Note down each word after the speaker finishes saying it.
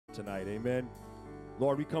tonight. Amen.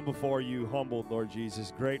 Lord, we come before you humbled, Lord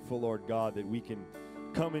Jesus, grateful, Lord God, that we can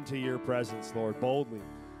come into your presence, Lord, boldly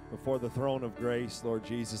before the throne of grace, Lord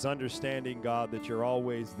Jesus, understanding, God, that you're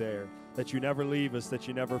always there, that you never leave us, that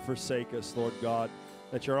you never forsake us, Lord God,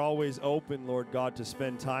 that you're always open, Lord God, to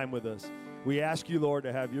spend time with us. We ask you, Lord,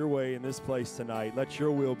 to have your way in this place tonight. Let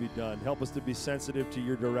your will be done. Help us to be sensitive to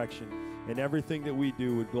your direction, and everything that we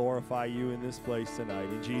do would glorify you in this place tonight.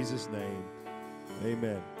 In Jesus' name,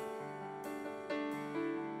 amen.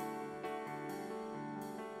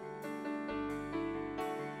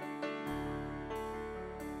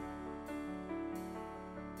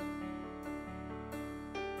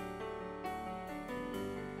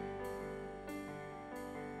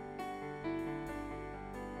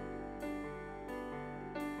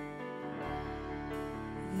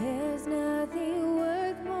 There's nothing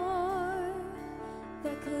worth more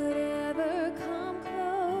that could ever come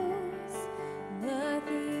close.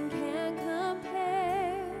 Nothing can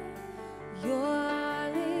compare. You're our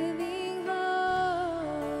living hope.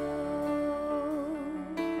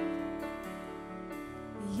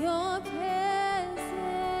 Your presence,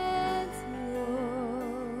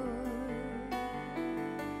 Lord.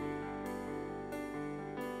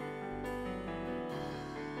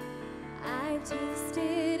 I've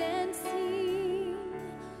tasted and seen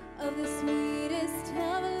of the sweetest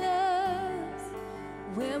of loves,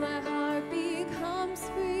 where my heart becomes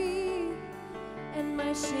free and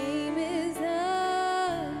my shame is undone.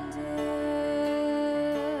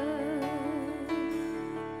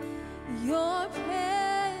 Your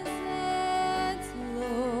presence,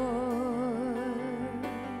 Lord.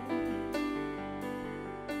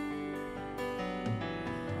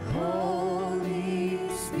 Holy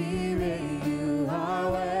Spirit, you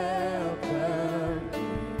are welcome.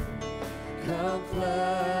 Come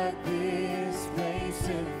flood this place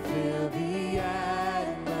and fill the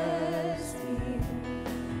atmosphere.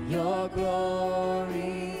 Your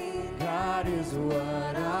glory, God, is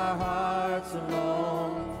what our hearts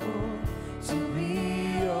long for. To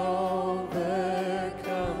be overcome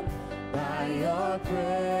by your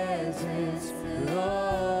presence,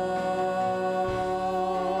 Lord.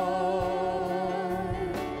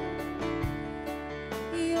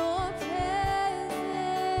 Your presence,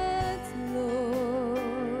 Lord.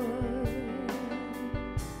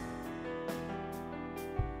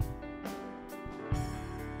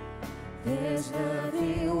 There's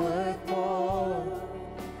nothing worth more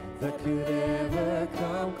that could ever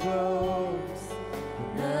come close.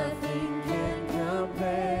 Nothing can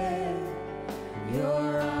compare.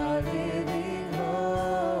 You're our living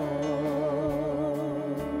hope.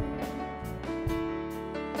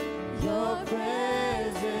 Your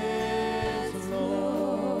presence, Lord.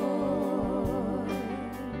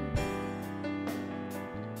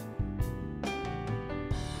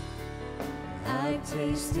 I've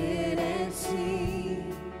tasted and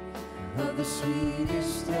seen of the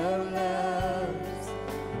sweetest of loves,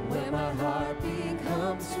 where my heart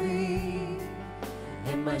becomes free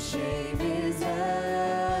and my shame is undone.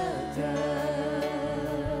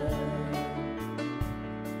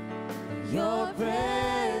 Your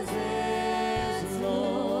presence,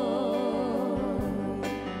 Lord.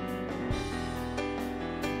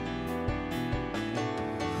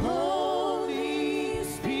 Holy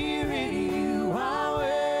Spirit, you are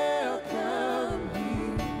welcome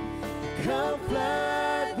here. Come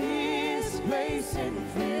flood this place and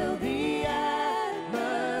fill the atmosphere.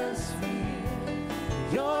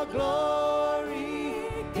 Your glory,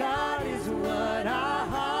 God, is what our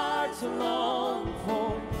hearts long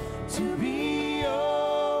for. To be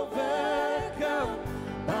overcome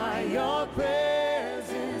by your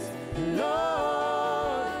presence,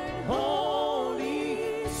 Lord.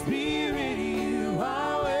 Holy Spirit, you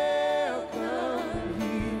are welcome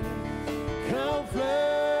here. Come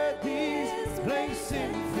flood this place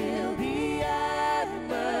and fill the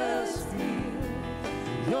atmosphere.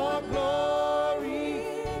 Your glory,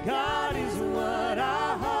 God, is what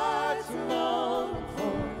our hearts long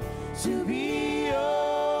for. To be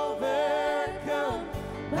overcome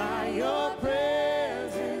by your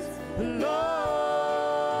presence, Lord.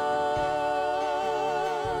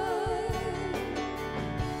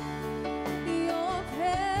 Your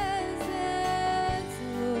presence,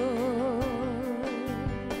 Lord.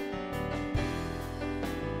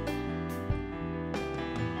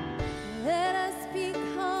 Let us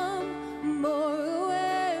become more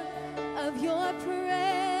aware of your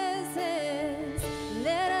presence.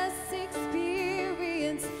 Let us experience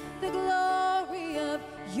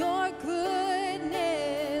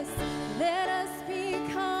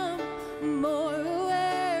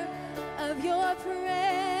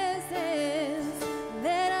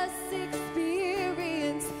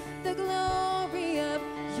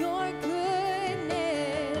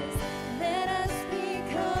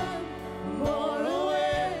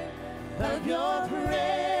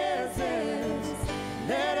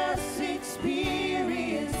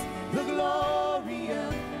experience the glory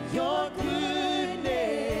of your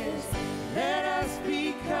goodness. Let us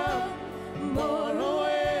become more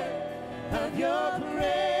aware of your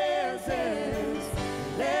presence.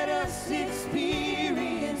 Let us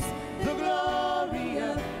experience the glory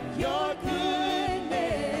of your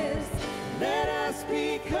goodness. Let us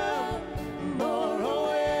become more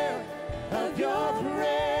aware of your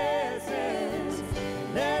presence.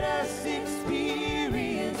 Let us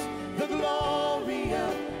experience the glory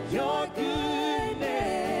of your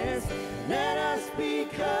goodness. Let us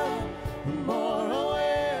become more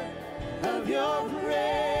aware of your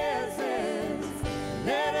presence.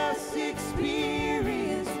 Let us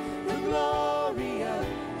experience the glory of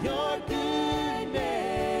your goodness.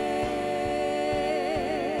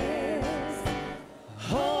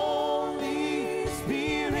 Holy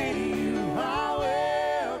Spirit, you are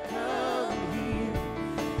welcome here.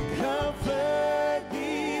 Come flood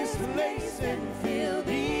this place and fill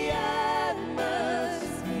the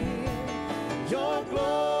atmosphere. Your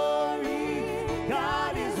glory,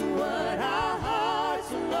 God, is what our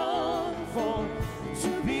hearts long for. To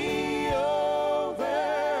be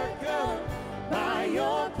overcome by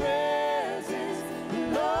your presence,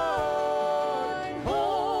 Lord.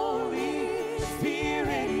 Holy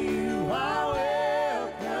Spirit, you are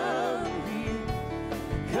welcome here.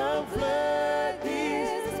 Come flood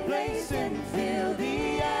this place and fill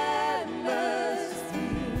the atmosphere.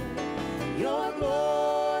 Your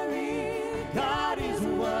glory, God, is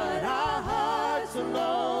what our hearts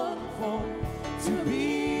long for. To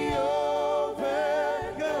be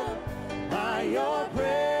overcome by your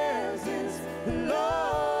presence, Lord.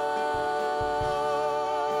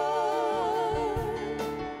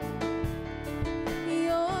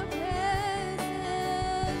 Your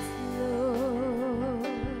presence, Lord.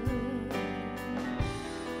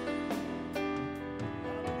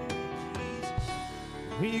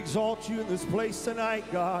 We exalt you in this place tonight,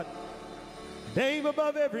 God. Name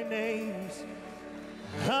above every name.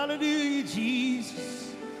 Hallelujah,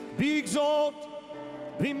 Jesus. Be exalted,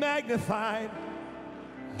 be magnified.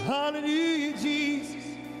 Hallelujah, Jesus.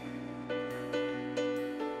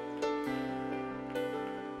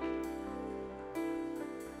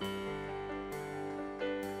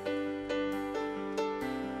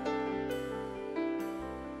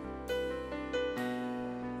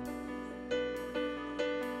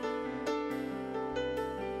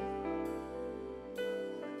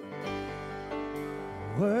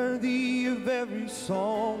 Worthy of every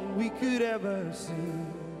song we could ever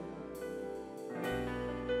sing.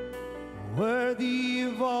 Worthy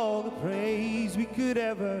of all the praise we could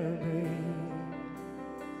ever bring.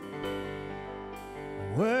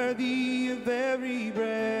 Worthy of every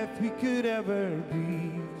breath we could ever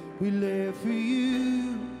breathe. We live for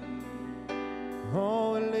you.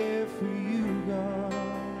 Oh, we live for you, God.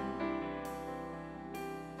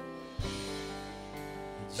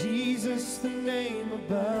 Jesus, the name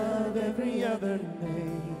above every other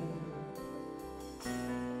name.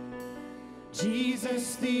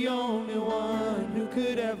 Jesus, the only one who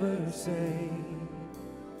could ever save.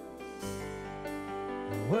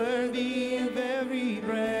 Worthy of every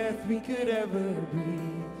breath we could ever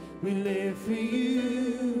breathe. We live for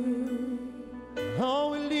you.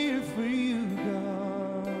 Oh, we live for you,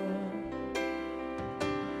 God.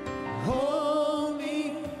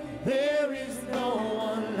 Holy, there is no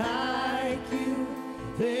one like you.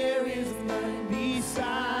 There is none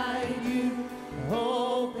beside you.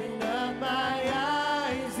 Open up my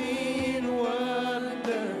eyes in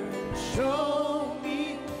wonder. Show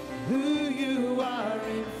me who you are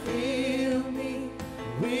and fill me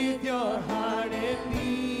with your heart and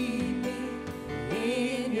lead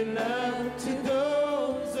me in your love to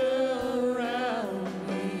those around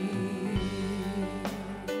me.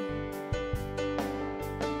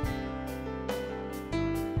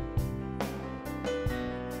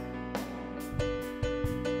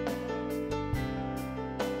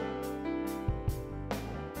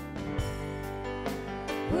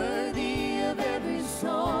 Worthy of every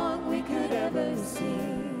song we could ever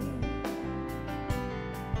sing.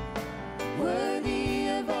 Worthy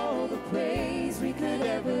of all the praise we could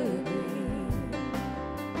ever bring.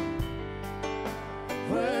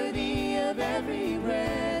 Worthy of every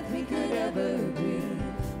breath we could ever breathe.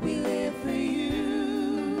 We live for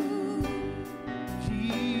you,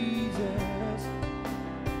 Jesus.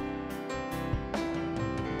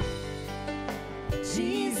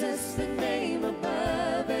 Jesus, the name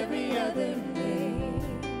above every other name.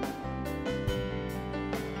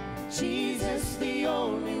 Jesus, the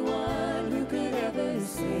only one who could ever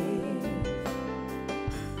save.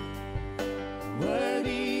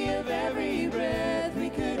 Worthy of every breath we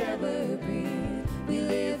could ever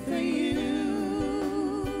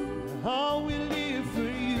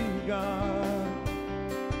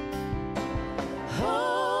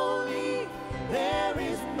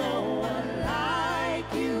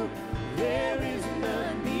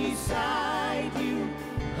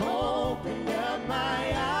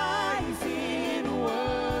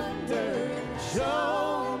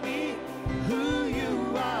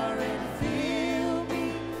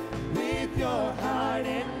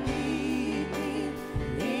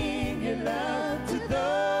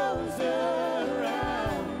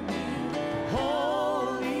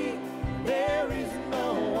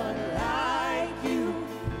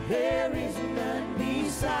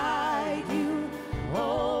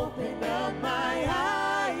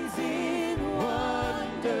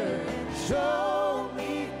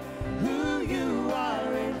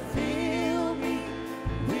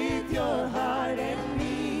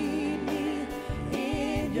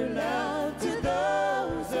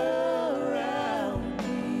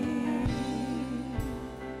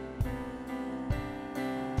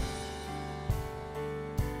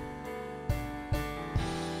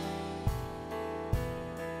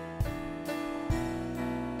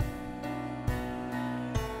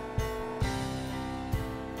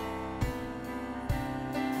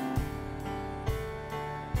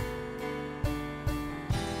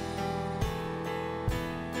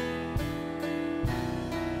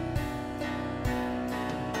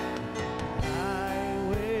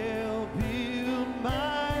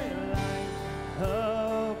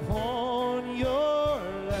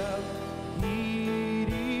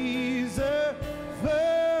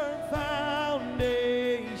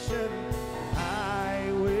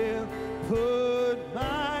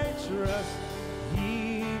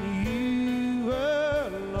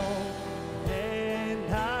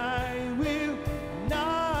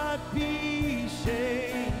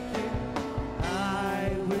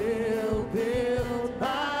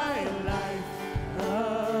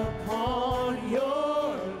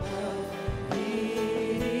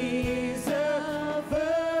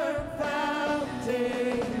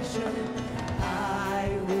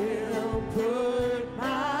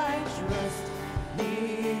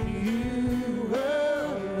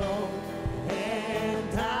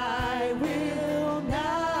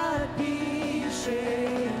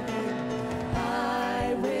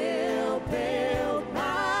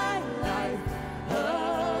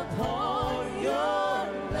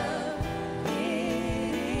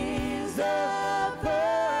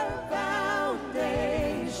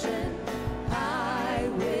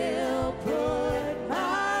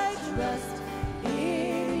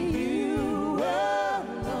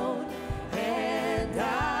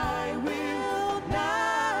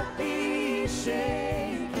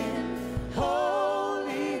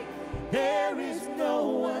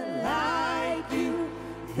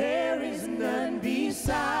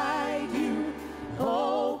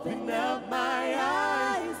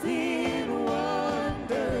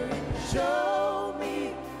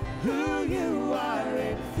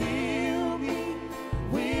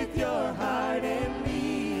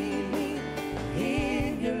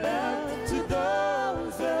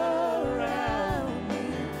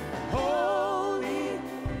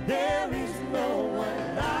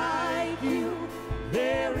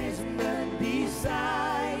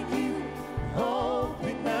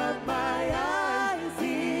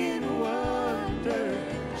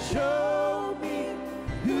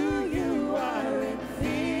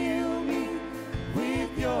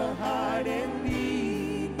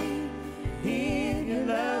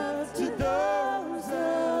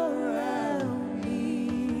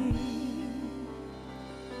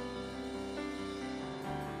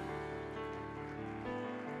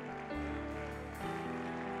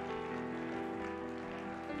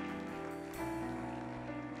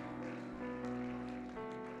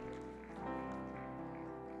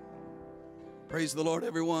Praise the Lord,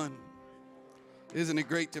 everyone. Isn't it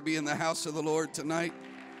great to be in the house of the Lord tonight?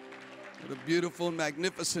 What a beautiful and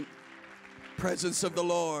magnificent presence of the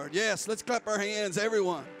Lord. Yes, let's clap our hands,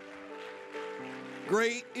 everyone.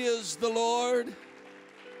 Great is the Lord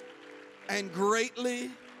and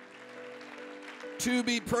greatly to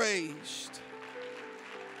be praised.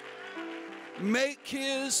 Make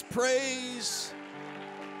his praise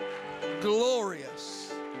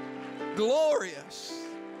glorious. Glorious.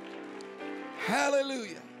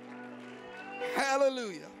 Hallelujah.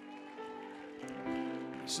 Hallelujah.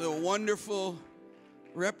 It's a wonderful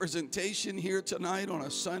representation here tonight on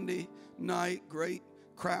a Sunday night. Great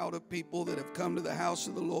crowd of people that have come to the house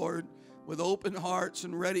of the Lord with open hearts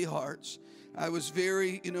and ready hearts. I was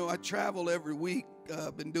very, I travel every week.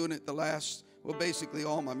 I've been doing it the last, basically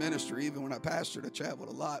all my ministry. Even when I pastored, I traveled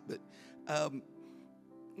a lot. But I'm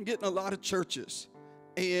getting a lot of churches.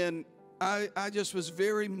 And I just was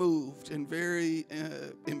very moved and very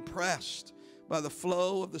impressed by the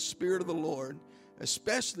flow of the Spirit of the Lord,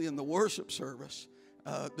 especially in the worship service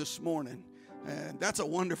this morning. And that's a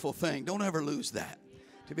wonderful thing. Don't ever lose that.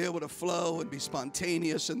 To be able to flow and be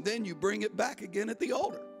spontaneous, and then you bring it back again at the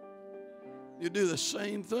altar. You do the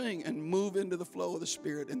same thing and move into the flow of the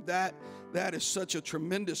Spirit. And that is such a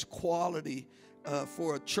tremendous quality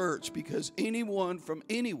for a church, because anyone from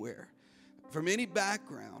anywhere, from any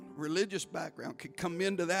background, religious background, could come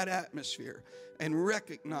into that atmosphere and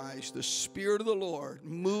recognize the Spirit of the Lord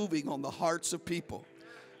moving on the hearts of people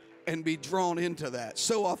and be drawn into that.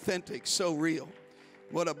 So authentic, so real.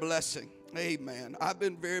 What a blessing. Amen. I've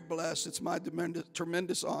been very blessed. It's my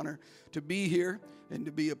tremendous honor to be here and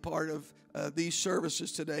to be a part of these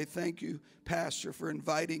services today. Thank you, Pastor, for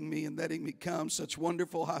inviting me and letting me come. Such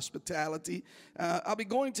wonderful hospitality. I'll be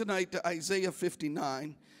going tonight to Isaiah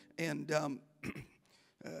 59, and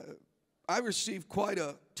I received quite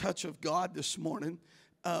a touch of God this morning.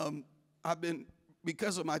 I've been,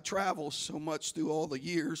 because of my travels so much through all the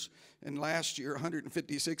years, and last year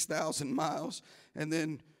 156,000 miles, and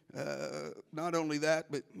then not only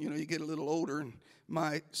that, but you get a little older, and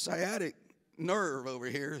my sciatic nerve over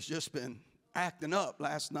here has just been acting up.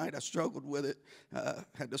 Last night I struggled with it,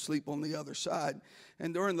 had to sleep on the other side,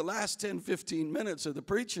 and during the last 10-15 minutes of the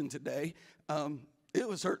preaching today, it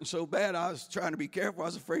was hurting so bad I was trying to be careful. I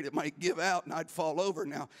was afraid it might give out and I'd fall over.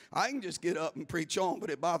 Now, I can just get up and preach on, but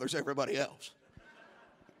it bothers everybody else.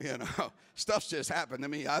 Stuff's just happened to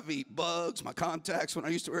me. I've eaten bugs. My contacts, when I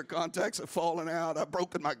used to wear contacts, have fallen out. I've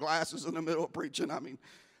broken my glasses in the middle of preaching. I mean,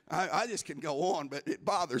 I just can go on, but it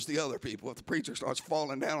bothers the other people if the preacher starts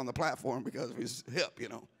falling down on the platform because of his hip,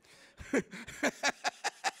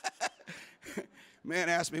 Man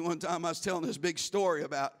asked me one time, I was telling this big story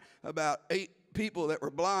about 8 people that were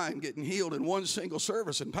blind getting healed in one single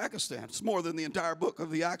service in Pakistan. It's more than the entire book of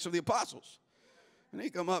the Acts of the Apostles. And he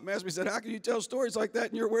come up and asked me, he said, how can you tell stories like that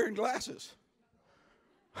and you're wearing glasses?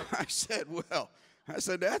 I said,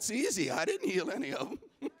 that's easy. I didn't heal any of them.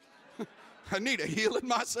 I need a healing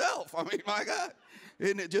myself. I mean, my God.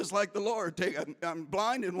 Isn't it just like the Lord? I'm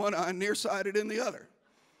blind in one eye, nearsighted in the other.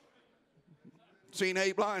 Seen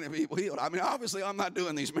 8 blind people healed. I mean, obviously, I'm not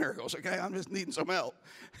doing these miracles, okay? I'm just needing some help.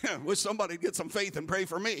 Wish somebody would get some faith and pray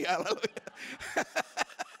for me. Hallelujah.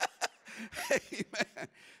 Amen.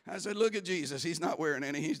 I said, look at Jesus. He's not wearing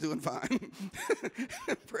any. He's doing fine.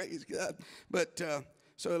 Praise God. But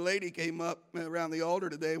so a lady came up around the altar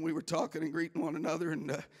today, and we were talking and greeting one another,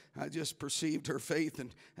 and I just perceived her faith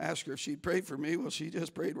and asked her if she'd pray for me. Well, she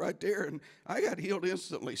just prayed right there, and I got healed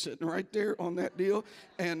instantly sitting right there on that deal,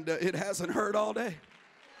 and it hasn't hurt all day.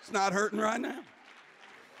 It's not hurting right now.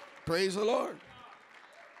 Praise the Lord.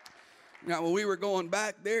 Now, when we were going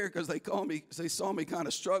back there, because they saw me kind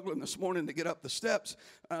of struggling this morning to get up the steps,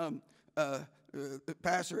 the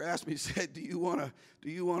pastor asked me, he said, do you want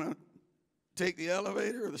to take the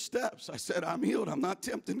elevator or the steps? I said, I'm healed. I'm not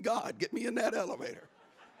tempting God. Get me in that elevator.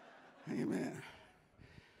 Amen.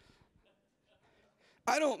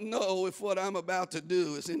 I don't know if what I'm about to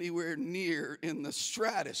do is anywhere near in the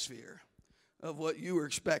stratosphere of what you were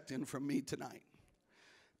expecting from me tonight.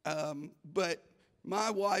 But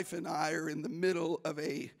my wife and I are in the middle of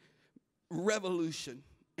a revolution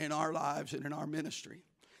in our lives and in our ministry.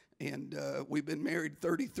 And we've been married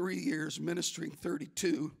 33 years, ministering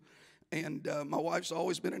 32. And my wife's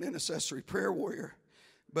always been an intercessory prayer warrior.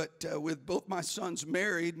 But with both my sons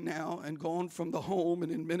married now and gone from the home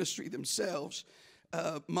and in ministry themselves,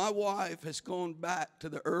 my wife has gone back to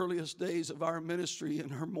the earliest days of our ministry in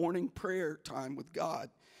her morning prayer time with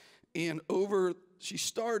God. And she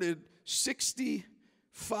started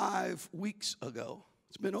 65 weeks ago.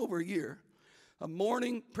 It's been over a year. a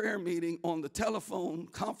morning prayer meeting on the telephone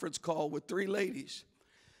conference call with 3 ladies.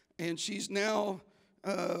 And she's now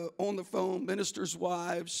on the phone, ministers'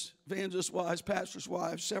 wives, evangelists' wives, pastors'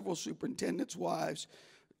 wives, several superintendents' wives,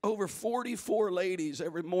 over 44 ladies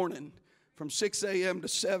every morning from 6 a.m. to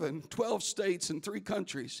 7, 12 states and 3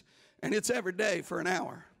 countries. And it's every day for an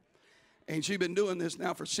hour. And she's been doing this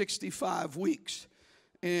now for 65 weeks.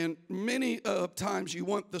 And many times you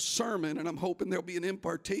want the sermon, and I'm hoping there'll be an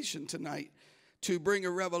impartation tonight to bring a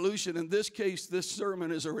revolution. In this case, this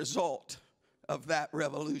sermon is a result of that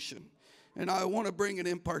revolution. And I want to bring an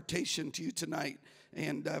impartation to you tonight.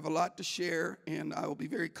 And I have a lot to share, and I will be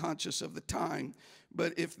very conscious of the time.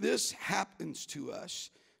 But if this happens to us,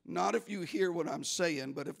 not if you hear what I'm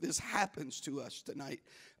saying, but if this happens to us tonight,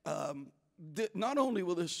 not only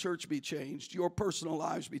will this church be changed, your personal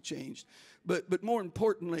lives be changed, but more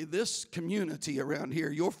importantly, this community around here,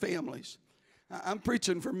 your families. I'm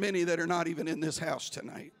preaching for many that are not even in this house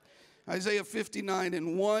tonight. Isaiah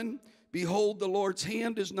 59:1, behold, the Lord's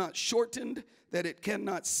hand is not shortened, that it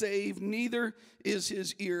cannot save, neither is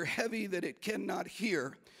his ear heavy, that it cannot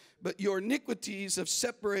hear. But your iniquities have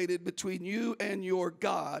separated between you and your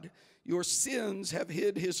God. Your sins have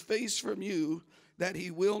hid his face from you, that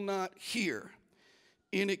he will not hear.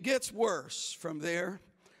 And it gets worse from there.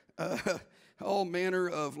 All manner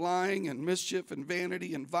of lying and mischief and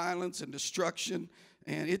vanity and violence and destruction.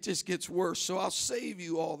 And it just gets worse. So I'll save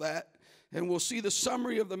you all that. And we'll see the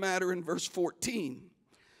summary of the matter in verse 14.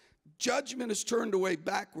 Judgment is turned away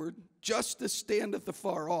backward. Justice standeth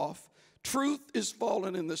afar off. Truth is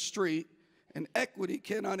fallen in the street. And equity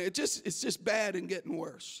cannot. It's just bad and getting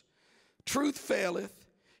worse. Truth faileth.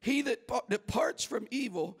 He that departs from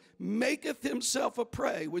evil maketh himself a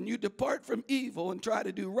prey. When you depart from evil and try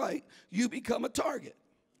to do right, you become a target.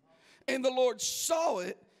 And the Lord saw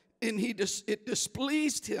it, and it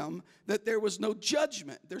displeased him that there was no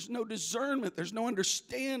judgment. There's no discernment. There's no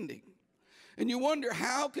understanding. And you wonder,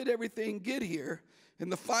 how could everything get here?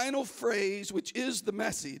 And the final phrase, which is the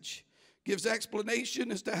message, gives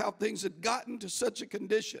explanation as to how things had gotten to such a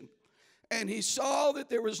condition. And he saw that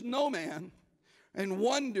there was no man, and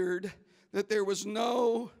wondered that there was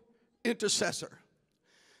no intercessor.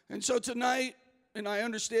 And so tonight, and I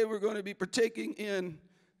understand we're going to be partaking in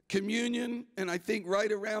communion, and I think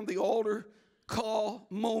right around the altar call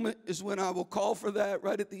moment is when I will call for that,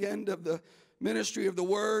 right at the end of the ministry of the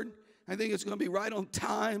word. I think it's going to be right on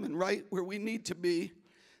time and right where we need to be.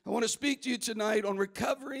 I want to speak to you tonight on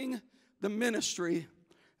recovering the ministry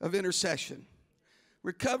of intercession.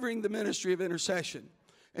 Recovering the ministry of intercession.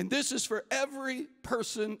 And this is for every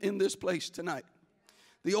person in this place tonight.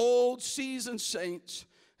 The old seasoned saints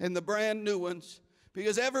and the brand new ones.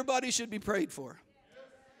 Because everybody should be prayed for.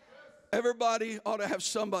 Everybody ought to have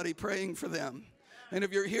somebody praying for them. And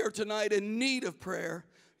if you're here tonight in need of prayer,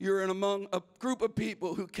 you're in among a group of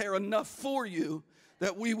people who care enough for you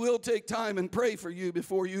that we will take time and pray for you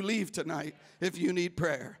before you leave tonight if you need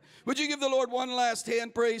prayer. Would you give the Lord one last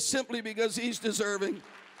hand praise simply because he's deserving?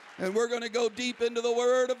 And we're going to go deep into the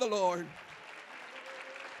word of the Lord.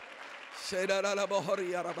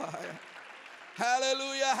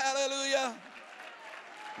 Hallelujah, hallelujah.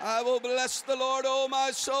 I will bless the Lord, O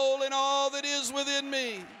my soul, and all that is within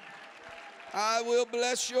me. I will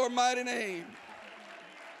bless your mighty name.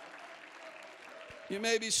 You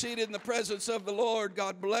may be seated in the presence of the Lord.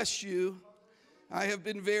 God bless you. I have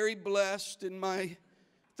been very blessed in my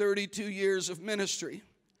 32 years of ministry.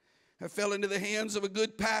 I fell into the hands of a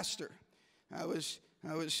good pastor. I was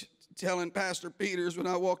telling Pastor Peters when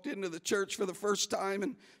I walked into the church for the first time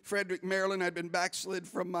in Frederick, Maryland, I'd been backslid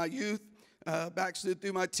from my youth, backslid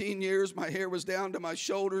through my teen years. My hair was down to my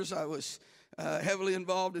shoulders. I was heavily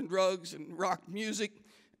involved in drugs and rock music.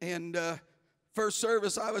 And first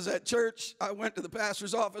service I was at church, I went to the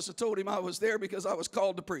pastor's office and told him I was there because I was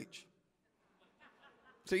called to preach.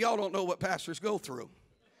 So y'all don't know what pastors go through.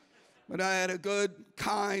 But I had a good,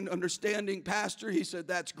 kind, understanding pastor. He said,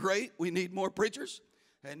 that's great. We need more preachers.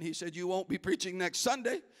 And he said, you won't be preaching next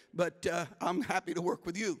Sunday, but I'm happy to work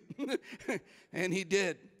with you. And he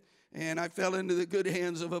did. And I fell into the good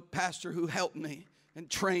hands of a pastor who helped me and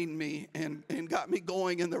trained me and got me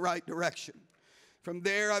going in the right direction. From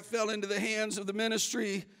there, I fell into the hands of the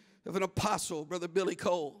ministry of an apostle, Brother Billy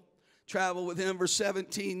Cole. Traveled with him for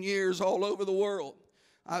 17 years all over the world.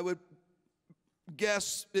 I would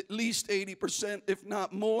guess at least 80%, if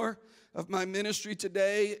not more, of my ministry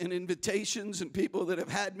today and invitations and people that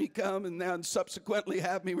have had me come and then subsequently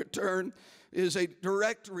have me return is a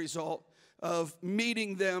direct result of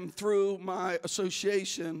meeting them through my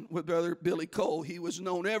association with Brother Billy Cole. He was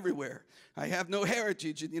known everywhere. I have no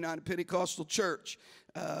heritage in the United Pentecostal Church.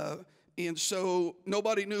 And so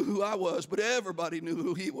nobody knew who I was, but everybody knew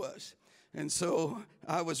who he was. And so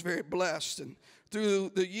I was very blessed. And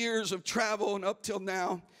through the years of travel and up till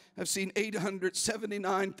now, I've seen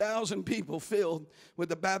 879,000 people filled with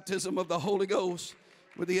the baptism of the Holy Ghost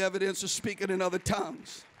with the evidence of speaking in other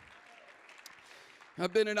tongues.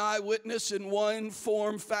 I've been an eyewitness in one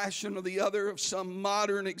form, fashion, or the other of some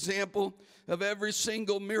modern example of every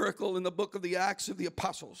single miracle in the book of the Acts of the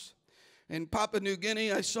Apostles. In Papua New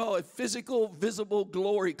Guinea, I saw a physical, visible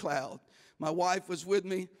glory cloud. My wife was with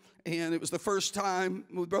me, and it was the first time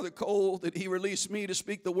with Brother Cole that he released me to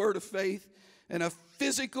speak the word of faith. And a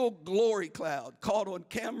physical glory cloud caught on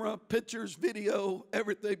camera, pictures, video,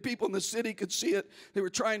 everything. People in the city could see it. They were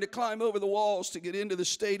trying to climb over the walls to get into the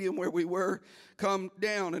stadium where we were, come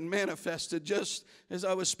down and manifested just as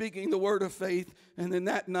I was speaking the word of faith. And then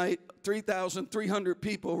that night, 3,300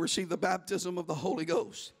 people received the baptism of the Holy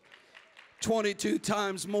Ghost. 22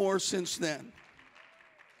 times more since then.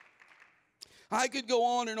 I could go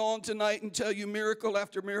on and on tonight and tell you miracle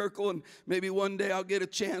after miracle, and maybe one day I'll get a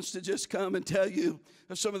chance to just come and tell you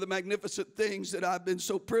of some of the magnificent things that I've been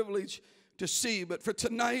so privileged to see. But for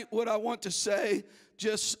tonight, what I want to say,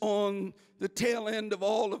 just on the tail end of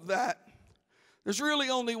all of that, there's really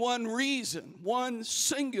only one reason, one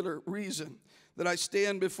singular reason that I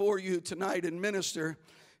stand before you tonight and minister,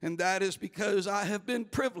 and that is because I have been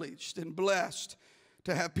privileged and blessed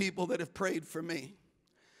to have people that have prayed for me.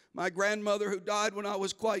 My grandmother, who died when I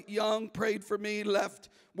was quite young, prayed for me, left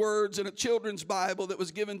words in a children's Bible that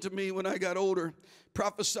was given to me when I got older,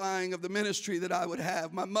 prophesying of the ministry that I would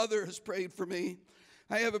have. My mother has prayed for me.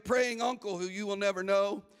 I have a praying uncle who you will never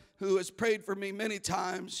know, who has prayed for me many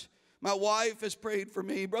times. My wife has prayed for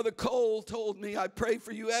me. Brother Cole told me, I pray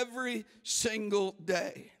for you every single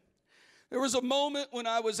day. There was a moment when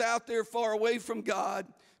I was out there far away from God,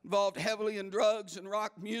 involved heavily in drugs and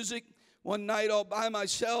rock music. One night all by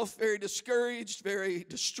myself, very discouraged, very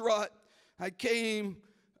distraught. I came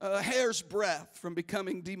a hair's breadth from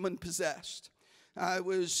becoming demon-possessed. I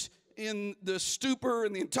was in the stupor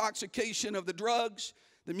and the intoxication of the drugs.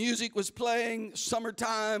 The music was playing,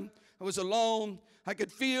 summertime. I was alone. I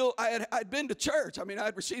could feel, I'd been to church. I mean,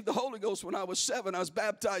 I'd received the Holy Ghost when I was 7. I was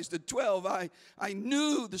baptized at 12. I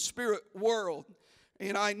knew the spirit world.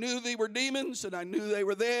 And I knew they were demons, and I knew they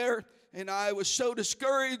were there. And I was so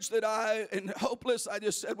discouraged and hopeless, I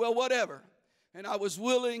just said, well, whatever. And I was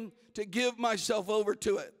willing to give myself over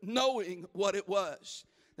to it, knowing what it was.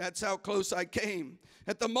 That's how close I came.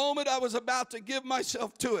 At the moment I was about to give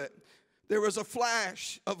myself to it, there was a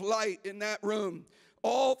flash of light in that room.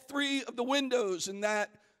 All 3 of the windows in that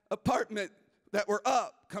apartment that were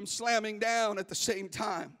up come slamming down at the same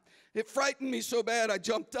time. It frightened me so bad I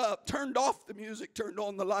jumped up, turned off the music, turned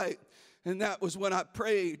on the light. And that was when I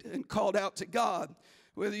prayed and called out to God.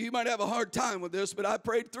 Whether you might have a hard time with this, but I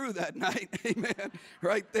prayed through that night. Amen.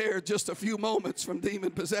 Right there, just a few moments from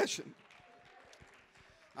demon possession.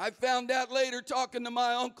 I found out later, talking to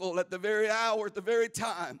my uncle, at the very hour, at the very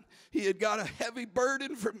time, he had got a heavy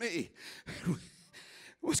burden for me.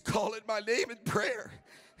 Was calling my name in prayer.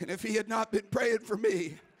 And if he had not been praying for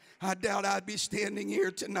me, I doubt I'd be standing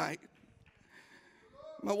here tonight.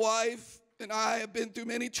 My wife and I have been through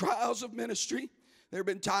many trials of ministry. There have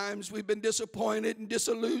been times we've been disappointed and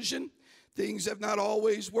disillusioned. Things have not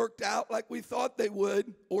always worked out like we thought they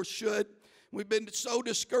would or should. We've been so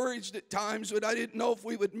discouraged at times that I didn't know if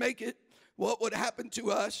we would make it, what would happen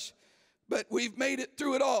to us. But we've made it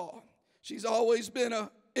through it all. She's always been an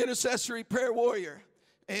intercessory prayer warrior,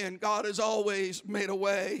 and God has always made a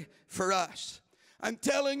way for us. I'm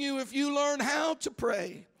telling you, if you learn how to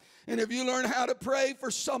pray, and if you learn how to pray for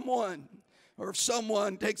someone, or if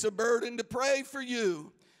someone takes a burden to pray for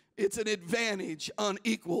you, it's an advantage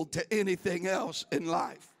unequal to anything else in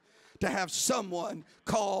life to have someone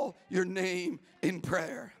call your name in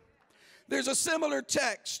prayer. There's a similar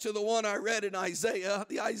text to the one I read in Isaiah.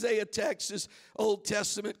 The Isaiah text is Old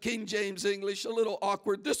Testament, King James English, a little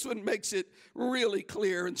awkward. This one makes it really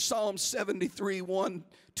clear in Psalm 73, 1,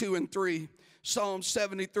 2, and 3. Psalm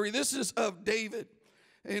 73, this is of David.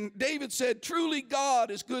 And David said, truly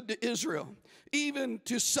God is good to Israel, even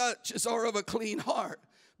to such as are of a clean heart.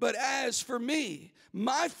 But as for me,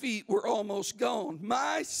 my feet were almost gone.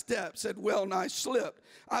 My steps had well nigh slipped.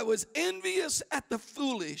 I was envious at the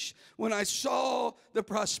foolish when I saw the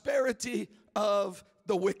prosperity of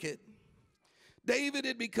the wicked. David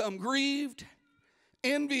had become grieved,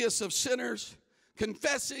 envious of sinners,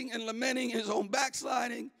 confessing and lamenting his own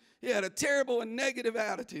backsliding. He had a terrible and negative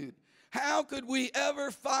attitude. How could we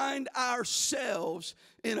ever find ourselves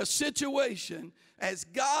in a situation as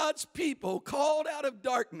God's people called out of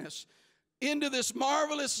darkness, into this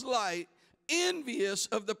marvelous light, envious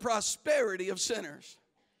of the prosperity of sinners.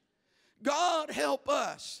 God help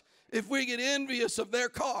us if we get envious of their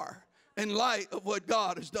car in light of what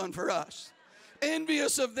God has done for us.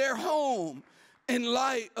 Envious of their home in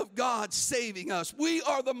light of God saving us. We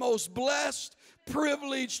are the most blessed,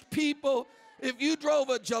 privileged people. If you drove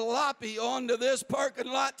a jalopy onto this parking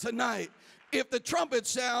lot tonight, if the trumpet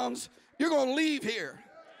sounds, you're going to leave here.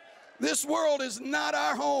 This world is not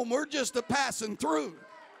our home. We're just a passing through.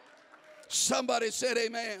 Somebody said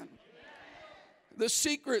amen. The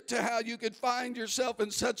secret to how you could find yourself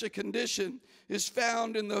in such a condition is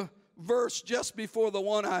found in the verse just before the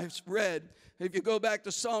one I read. If you go back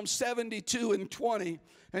to Psalm 72 and 20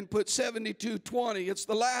 and put 72:20, it's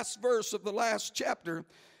the last verse of the last chapter.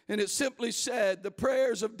 And it simply said, the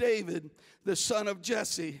prayers of David, the son of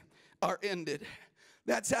Jesse, are ended.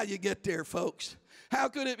 That's how you get there, folks. How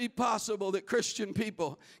could it be possible that Christian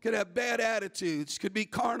people could have bad attitudes, could be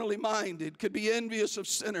carnally minded, could be envious of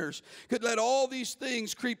sinners, could let all these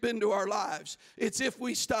things creep into our lives? It's if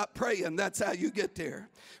we stop praying. That's how you get there.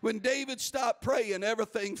 When David stopped praying,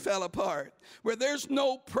 everything fell apart. Where there's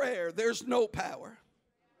no prayer, there's no power.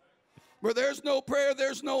 Where there's no prayer,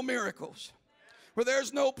 there's no miracles. Where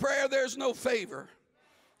there's no prayer, there's no favor.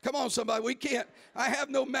 Come on, somebody. We can't. I have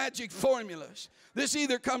no magic formulas. This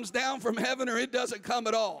either comes down from heaven or it doesn't come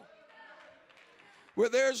at all. Where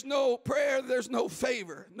there's no prayer, there's no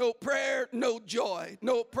favor. No prayer, no joy.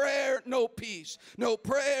 No prayer, no peace. No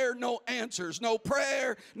prayer, no answers. No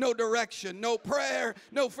prayer, no direction. No prayer,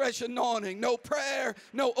 no fresh anointing. No prayer,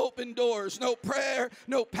 no open doors. No prayer,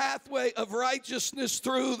 no pathway of righteousness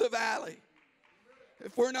through the valley.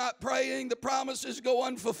 If we're not praying, the promises go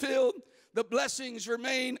unfulfilled. The blessings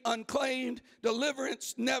remain unclaimed.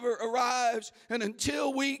 Deliverance never arrives. And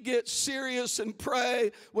until we get serious and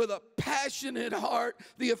pray with a passionate heart,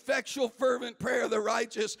 the effectual, fervent prayer of the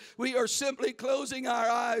righteous, we are simply closing our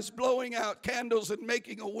eyes, blowing out candles, and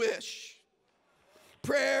making a wish.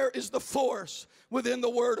 Prayer is the force within the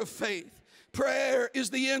word of faith. Prayer is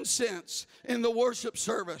the incense in the worship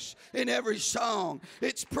service, in every song.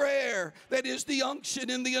 It's prayer that is the unction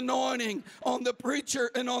and the anointing on the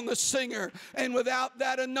preacher and on the singer. And without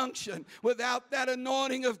that unction, without that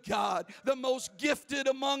anointing of God, the most gifted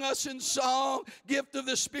among us in song, gift of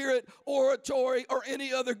the Spirit, oratory, or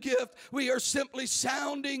any other gift, we are simply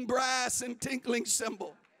sounding brass and tinkling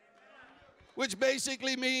cymbal. Which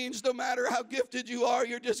basically means no matter how gifted you are,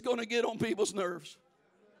 you're just going to get on people's nerves.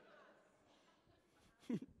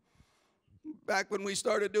 Back when we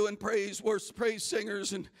started doing praise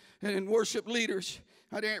singers and worship leaders,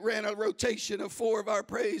 I ran a rotation of 4 of our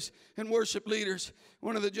praise and worship leaders.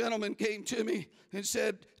 One of the gentlemen came to me and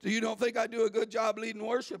said, "Do you don't think I do a good job leading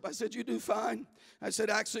worship?" I said, "You do fine." I said,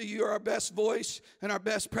 "Actually, you're our best voice and our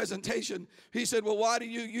best presentation." He said, "Well, why do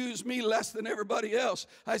you use me less than everybody else?"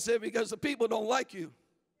 I said, "Because the people don't like you."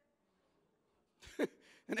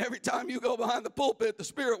 And every time you go behind the pulpit, the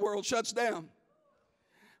spirit world shuts down.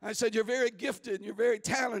 I said, "You're very gifted and you're very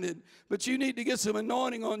talented, but you need to get some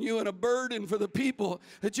anointing on you and a burden for the people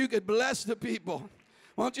that you could bless the people.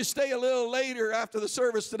 Why don't you stay a little later after the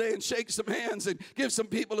service today and shake some hands and give some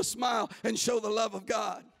people a smile and show the love of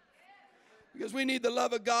God?" Because we need the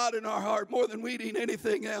love of God in our heart more than we need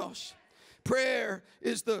anything else. Prayer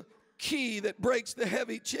is the key that breaks the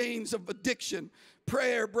heavy chains of addiction.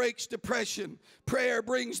 Prayer breaks depression. Prayer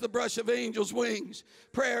brings the brush of angels' wings.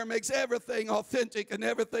 Prayer makes everything authentic and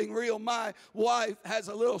everything real. My wife has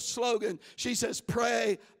a little slogan. She says,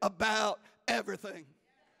 "Pray about everything."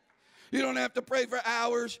 You don't have to pray for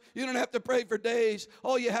hours. You don't have to pray for days.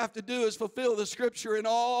 All you have to do is fulfill the scripture, "In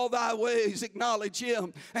all thy ways acknowledge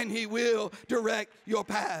him, and he will direct your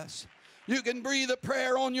paths." You can breathe a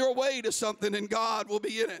prayer on your way to something, and God will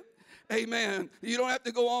be in it. Amen. You don't have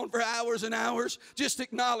to go on for hours and hours. Just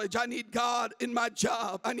acknowledge, I need God in my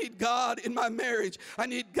job. I need God in my marriage. I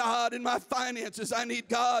need God in my finances. I need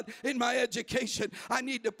God in my education. I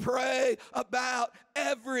need to pray about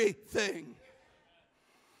everything.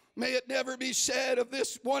 May it never be said of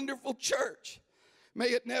this wonderful church. May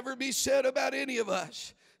it never be said about any of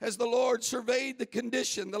us. As the Lord surveyed the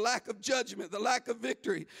condition, the lack of judgment, the lack of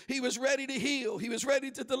victory, he was ready to heal. He was ready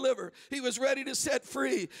to deliver. He was ready to set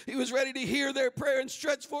free. He was ready to hear their prayer and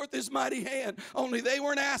stretch forth his mighty hand. Only they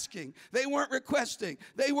weren't asking. They weren't requesting.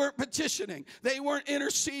 They weren't petitioning. They weren't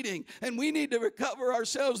interceding. And we need to recover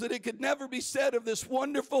ourselves that it could never be said of this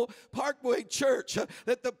wonderful Parkway church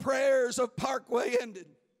that the prayers of Parkway ended.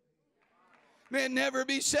 May it never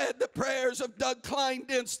be said the prayers of Doug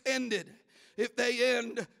Kliendinst ended. If they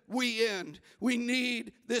end, we end. We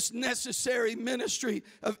need this necessary ministry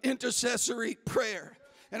of intercessory prayer.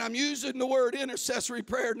 And I'm using the word intercessory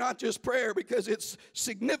prayer, not just prayer, because it's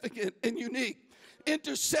significant and unique.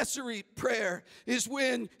 Intercessory prayer is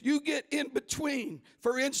when you get in between.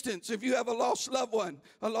 For instance, if you have a lost loved one,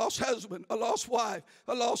 a lost husband, a lost wife,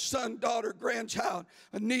 a lost son, daughter, grandchild,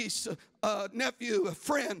 a niece, a nephew, a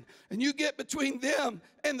friend, and you get between them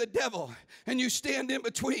and the devil, and you stand in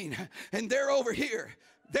between, and they're over here.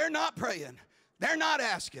 They're not praying. They're not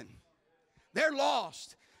asking. They're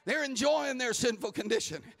lost. They're enjoying their sinful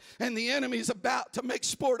condition, and the enemy's about to make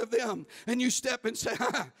sport of them, and you step and say,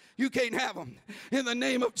 you can't have them. In the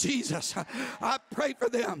name of Jesus, I pray for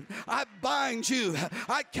them. I bind you.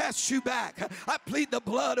 I cast you back. I plead the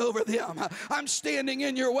blood over them. I'm standing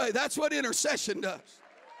in your way. That's what intercession does.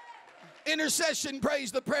 Intercession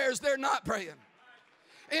prays the prayers they're not praying.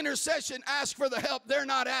 Intercession asks for the help they're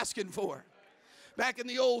not asking for. Back in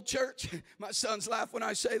the old church, my sons laugh when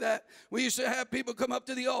I say that, we used to have people come up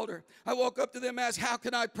to the altar. I walk up to them and ask, how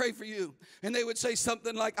can I pray for you? And they would say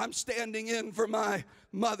something like, I'm standing in for my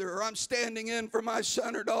mother, or I'm standing in for my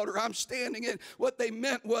son or daughter, I'm standing in. What they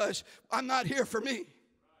meant was, I'm not here for me.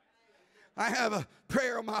 I have a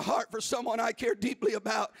prayer in my heart for someone I care deeply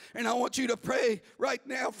about, and I want you to pray right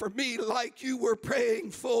now for me like you were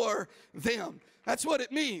praying for them. That's what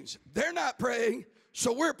it means. They're not praying,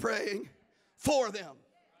 so we're praying for them,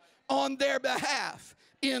 on their behalf,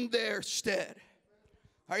 in their stead.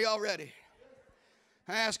 Are y'all ready?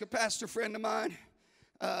 I asked a pastor friend of mine,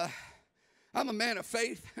 I'm a man of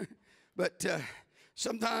faith, but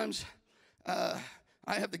sometimes I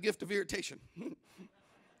have the gift of irritation.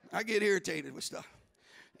 I get irritated with stuff.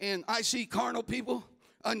 And I see carnal people,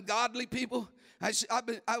 ungodly people.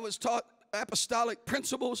 I was taught apostolic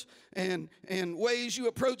principles and ways you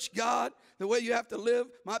approach God, the way you have to live.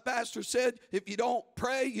 My pastor said, if you don't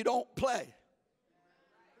pray, you don't play.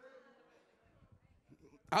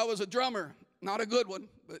 I was a drummer, not a good one,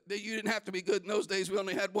 but you didn't have to be good in those days. We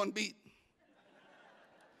only had one beat.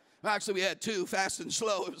 Actually, we had two, fast and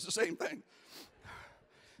slow. It was the same thing.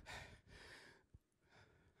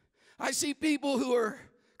 I see people who are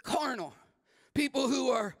carnal, people who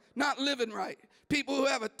are not living right, people who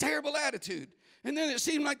have a terrible attitude. And then it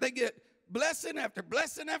seems like they get blessing after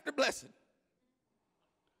blessing after blessing.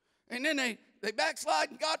 And then they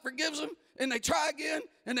backslide and God forgives them, and they try again,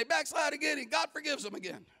 and they backslide again, and God forgives them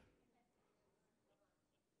again.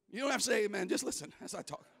 You don't have to say amen, just listen as I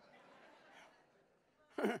talk.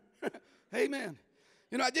 Amen.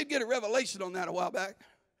 You know, I did get a revelation on that a while back.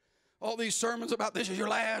 All these sermons about this is your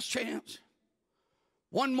last chance.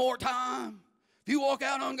 One more time. If you walk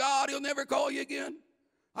out on God, he'll never call you again.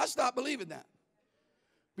 I stopped believing that.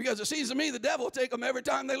 Because it seems to me the devil will take them every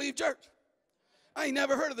time they leave church. I ain't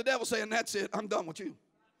never heard of the devil saying, that's it, I'm done with you.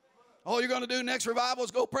 All you're going to do next revival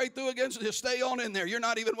is go pray through again, so just stay on in there. You're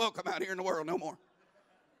not even welcome out here in the world no more.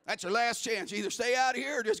 That's your last chance. Either stay out of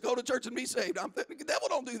here or just go to church and be saved. The devil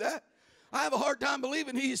don't do that. I have a hard time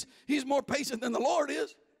believing he's more patient than the Lord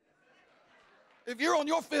is. If you're on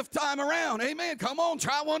your fifth time around, amen, come on,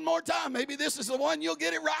 try one more time. Maybe this is the one you'll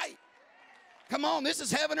get it right. Come on, this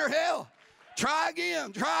is heaven or hell. Try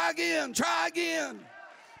again, try again, try again.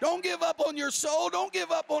 Don't give up on your soul. Don't give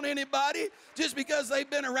up on anybody just because they've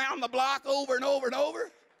been around the block over and over and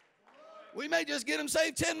over. We may just get them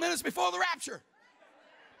saved 10 minutes before the rapture.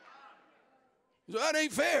 So that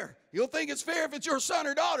ain't fair. You'll think it's fair if it's your son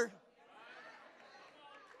or daughter.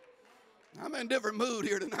 I'm in a different mood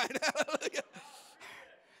here tonight. Hallelujah.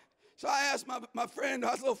 So I asked my friend, I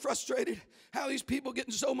was a little frustrated, how these people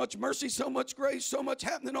getting so much mercy, so much grace, so much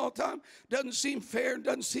happening all the time. Doesn't seem fair,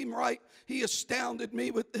 doesn't seem right. He astounded me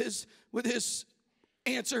with his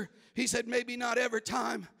answer. He said, maybe not every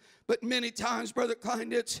time, but many times, Brother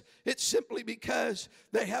Kliendinst, it's simply because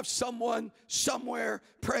they have someone somewhere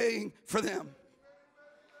praying for them.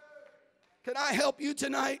 Can I help you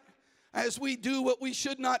tonight? As we do what we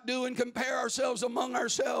should not do and compare ourselves among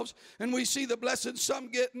ourselves, and we see the blessings some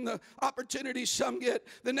get and the opportunities some get,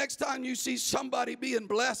 the next time you see somebody being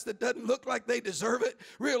blessed that doesn't look like they deserve it,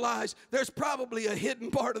 realize there's probably a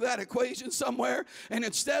hidden part of that equation somewhere. And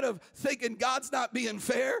instead of thinking God's not being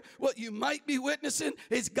fair, what you might be witnessing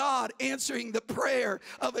is God answering the prayer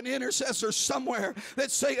of an intercessor somewhere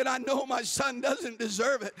that's saying, I know my son doesn't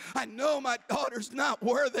deserve it. I know my daughter's not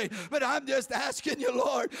worthy, but I'm just asking you,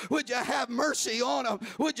 Lord, would you have mercy on them?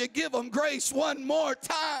 Would you give them grace one more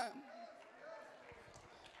time?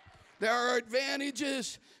 There are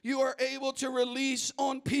advantages you are able to release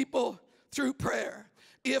on people through prayer.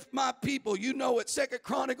 If my people, you know it, 2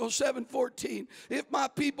 Chronicles 7:14, if my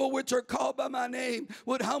people which are called by my name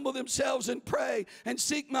would humble themselves and pray and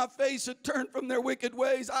seek my face and turn from their wicked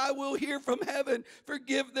ways, I will hear from heaven,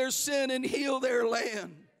 forgive their sin and heal their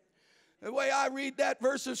land. The way I read that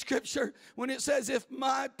verse of scripture, when it says, if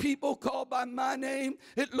my people called by my name,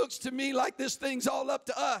 it looks to me like this thing's all up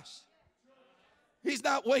to us. He's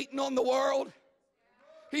not waiting on the world.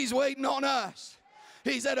 He's waiting on us.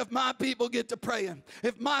 He said, if my people get to praying,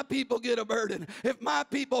 if my people get a burden, if my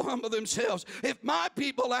people humble themselves, if my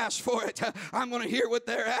people ask for it, I'm going to hear what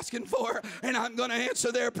they're asking for, and I'm going to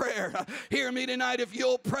answer their prayer. Hear me tonight. If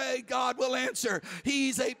you'll pray, God will answer.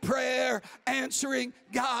 He's a prayer answering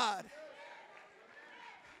God.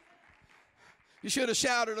 You should have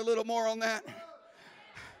shouted a little more on that.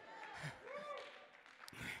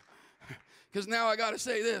 Because now I got to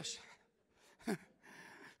say this.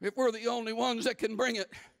 If we're the only ones that can bring it,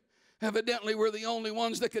 evidently we're the only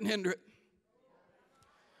ones that can hinder it.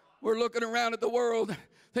 We're looking around at the world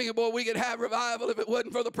thinking, boy, we could have revival if it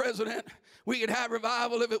wasn't for the president. We could have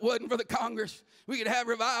revival if it wasn't for the Congress. We could have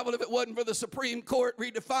revival if it wasn't for the Supreme Court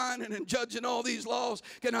redefining and judging all these laws.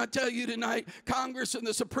 Can I tell you tonight, Congress and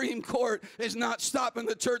the Supreme Court is not stopping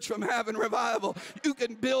the church from having revival. You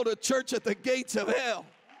can build a church at the gates of hell.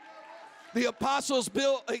 The apostles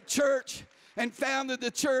built a church and founded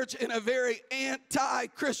the church in a very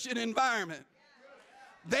anti-Christian environment.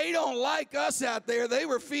 They don't like us out there. They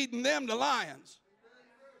were feeding them to lions.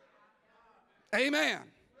 Amen.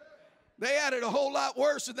 They had it a whole lot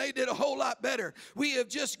worse and they did a whole lot better. We have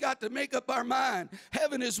just got to make up our mind.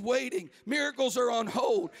 Heaven is waiting. Miracles are on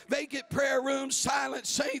hold. Vacant prayer rooms, silent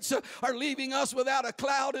saints are leaving us without a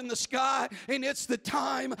cloud in the sky, and it's the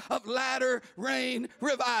time of latter rain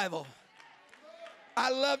revival. I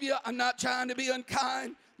love you. I'm not trying to be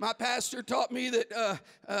unkind. My pastor taught me that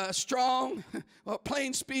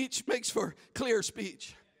plain speech makes for clear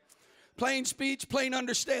speech. Plain speech, plain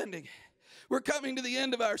understanding. We're coming to the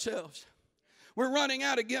end of ourselves. We're running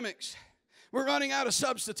out of gimmicks. We're running out of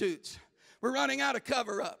substitutes. We're running out of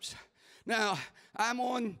cover-ups. Now, I'm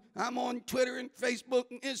on Twitter and Facebook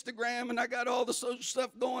and Instagram, and I got all the social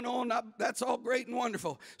stuff going on. That's all great and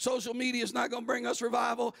wonderful. Social media is not going to bring us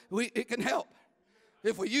revival. It can help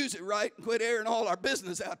if we use it right and quit airing all our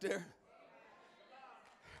business out there.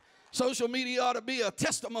 Social media ought to be a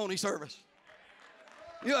testimony service.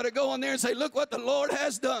 You ought to go in there and say, look what the Lord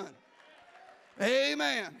has done.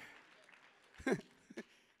 Amen.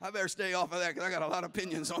 I better stay off of that because I got a lot of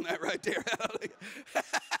opinions on that right there.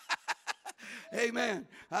 Amen.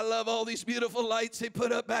 I love all these beautiful lights they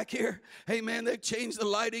put up back here. Amen. They've changed the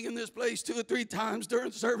lighting in this place 2 or 3 times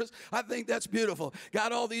during service. I think that's beautiful.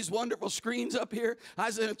 Got all these wonderful screens up here. I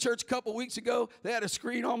was in a church a couple weeks ago. They had a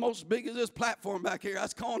screen almost as big as this platform back here. I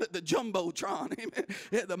was calling it the Jumbotron. Amen.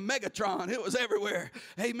 Yeah, the Megatron. It was everywhere.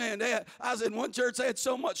 Amen. I was in one church. They had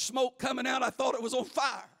so much smoke coming out, I thought it was on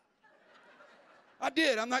fire. I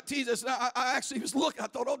did. I'm not teasing. I actually was looking. I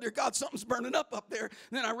thought, oh, dear God, something's burning up there. And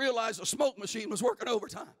then I realized the smoke machine was working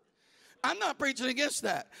overtime. I'm not preaching against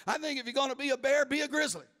that. I think if you're going to be a bear, be a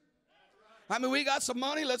grizzly. I mean, we got some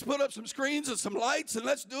money. Let's put up some screens and some lights, and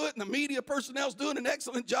let's do it. And the media personnel's doing an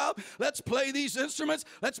excellent job. Let's play these instruments.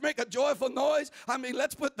 Let's make a joyful noise. I mean,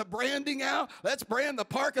 let's put the branding out. Let's brand the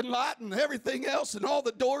parking lot and everything else and all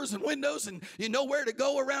the doors and windows, and you know where to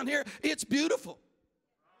go around here. It's beautiful.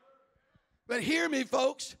 But hear me,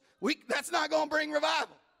 folks, that's not going to bring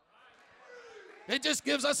revival. It just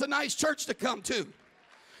gives us a nice church to come to.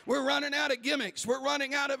 We're running out of gimmicks. We're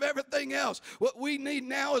running out of everything else. What we need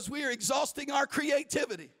now is we are exhausting our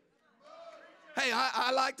creativity. Hey,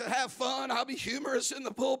 I like to have fun. I'll be humorous in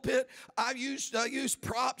the pulpit. I use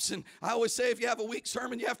props, and I always say if you have a weak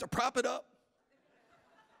sermon, you have to prop it up.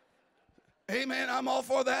 Amen. I'm all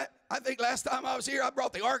for that. I think last time I was here, I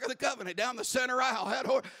brought the Ark of the Covenant down the center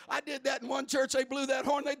aisle. I did that in one church. They blew that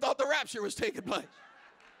horn. They thought the rapture was taking place.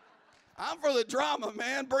 I'm for the drama,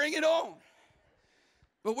 man. Bring it on.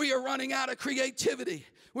 But we are running out of creativity.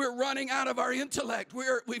 We're running out of our intellect.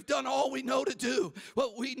 We've done all we know to do.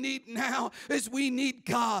 What we need now is we need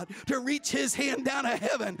God to reach his hand down to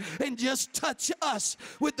heaven and just touch us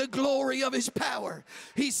with the glory of his power.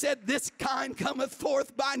 He said, this kind cometh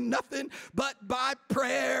forth by nothing but by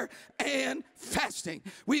prayer and fasting.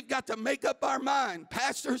 We've got to make up our mind.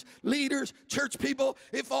 Pastors, leaders, church people,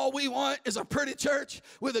 if all we want is a pretty church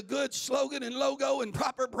with a good slogan and logo and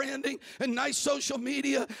proper branding and nice social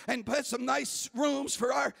media and put some nice rooms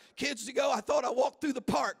for our kids to go. I thought I walked through the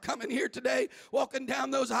park coming here today, walking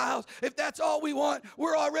down those aisles. If that's all we want,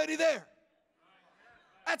 we're already there.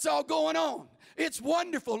 That's all going on. It's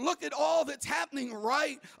wonderful. Look at all that's happening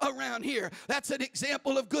right around here. That's an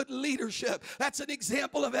example of good leadership. That's an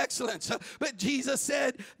example of excellence. But Jesus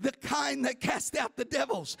said, the kind that cast out the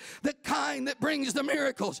devils, the kind that brings the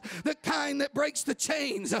miracles, the kind that breaks the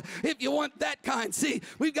chains. If you want that kind, see,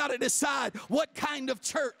 we've got to decide what kind of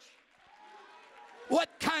church, what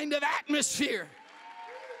kind of atmosphere.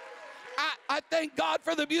 I thank God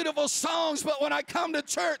for the beautiful songs, but when I come to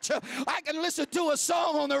church, I can listen to a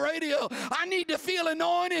song on the radio. I need to feel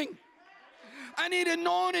anointing. I need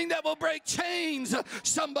anointing that will break chains.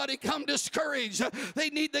 Somebody come discouraged. They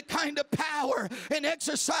need the kind of power and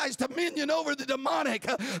exercise dominion over the demonic,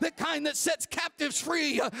 the kind that sets captives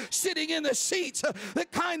free, sitting in the seats, the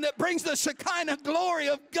kind that brings the Shekinah glory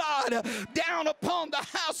of God down upon the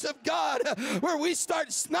house of God, where we start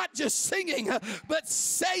not just singing, but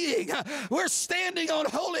saying, we're standing on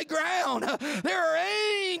holy ground. There are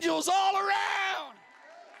angels all around.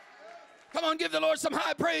 Come on, give the Lord some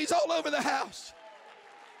high praise all over the house.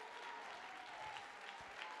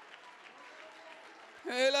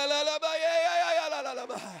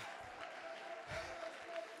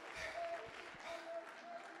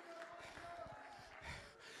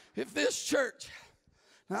 If this church,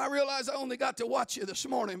 now I realize I only got to watch you this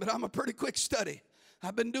morning, but I'm a pretty quick study.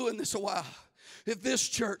 I've been doing this a while. If this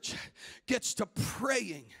church gets to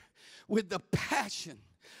praying with the passion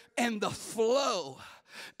and the flow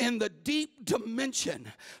in the deep dimension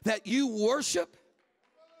that you worship,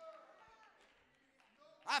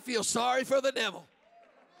 I feel sorry for the devil.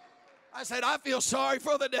 I said, I feel sorry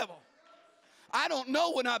for the devil. I don't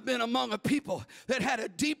know when I've been among a people that had a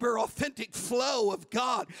deeper, authentic flow of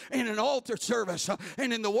God in an altar service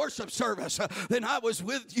and in the worship service than I was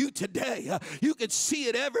with you today. You could see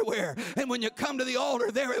it everywhere. And when you come to the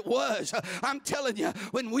altar, there it was. I'm telling you,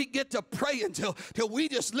 when we get to pray till we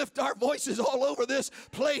just lift our voices all over this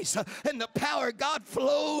place and the power of God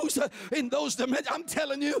flows in those dimensions, I'm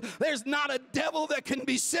telling you, there's not a devil that can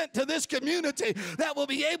be sent to this community that will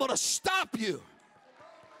be able to stop you.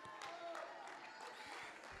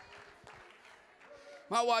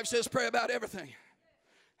 My wife says pray about everything.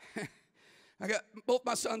 I got both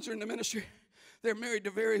my sons are in the ministry. They're married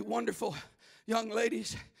to very wonderful young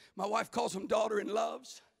ladies. My wife calls them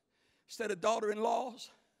daughter-in-loves instead of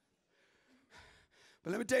daughter-in-laws.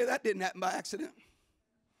 But let me tell you, that didn't happen by accident.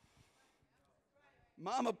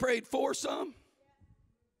 Mama prayed for some,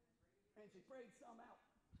 and she prayed some out.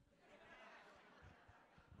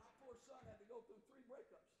 My poor son had to go through 3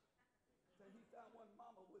 breakups until he found one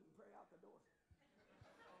mama wouldn't pray out the door.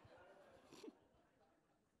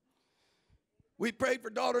 We prayed for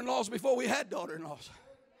daughter-in-laws before we had daughter-in-laws.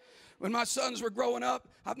 When my sons were growing up,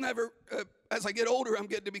 I've never, as I get older, I'm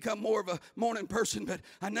getting to become more of a morning person, but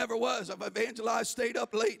I never was. I've evangelized, stayed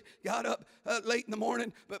up late, got up late in the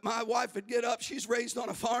morning, but my wife would get up. She's raised on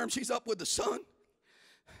a farm. She's up with the sun.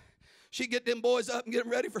 She'd get them boys up and get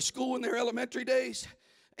them ready for school in their elementary days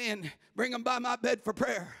and bring them by my bed for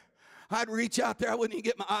prayer. I'd reach out there. I wouldn't even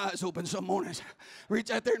get my eyes open some mornings. Reach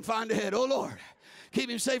out there and find a head. Oh, Lord. Keep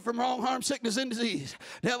him safe from wrong, harm, sickness, and disease.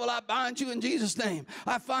 Devil, I bind you in Jesus' name.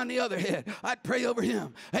 I find the other head. I'd pray over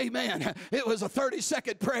him. Amen. It was a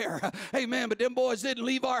 30-second prayer. Amen. But them boys didn't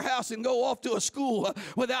leave our house and go off to a school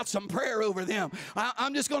without some prayer over them.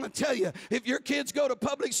 I'm just going to tell you, if your kids go to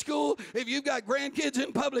public school, if you've got grandkids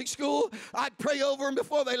in public school, I'd pray over them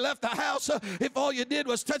before they left the house. If all you did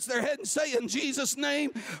was touch their head and say, in Jesus'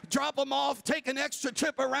 name, drop them off, take an extra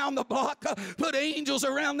trip around the block, put angels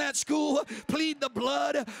around that school, plead the blood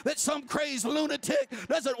that some crazed lunatic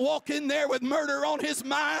doesn't walk in there with murder on his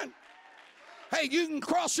mind. Hey, you can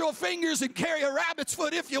cross your fingers and carry a rabbit's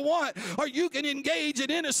foot if you want, or you can engage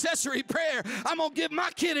in intercessory prayer. I'm going to give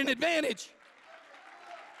my kid an advantage.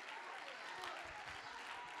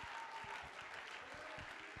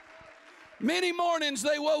 Many mornings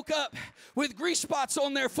they woke up with grease spots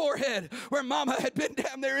on their forehead where mama had been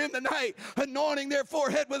down there in the night anointing their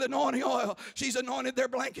forehead with anointing oil. She's anointed their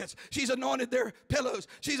blankets. She's anointed their pillows.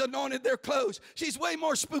 She's anointed their clothes. She's way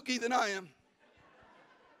more spooky than I am.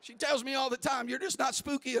 She tells me all the time, you're just not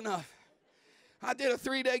spooky enough. I did a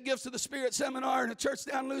 3-day Gifts of the Spirit seminar in a church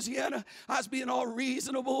down in Louisiana. I was being all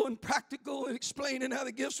reasonable and practical and explaining how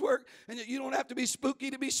the gifts work, and that you don't have to be spooky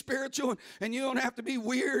to be spiritual, and you don't have to be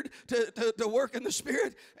weird to work in the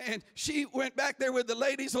Spirit. And she went back there with the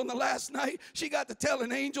ladies on the last night. She got to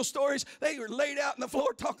telling angel stories. They were laid out on the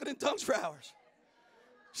floor talking in tongues for hours.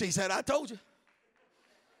 She said, I told you.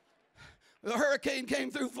 The hurricane came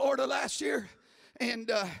through Florida last year,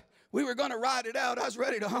 and we were going to ride it out. I was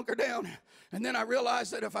ready to hunker down. And then I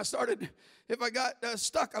realized that if I got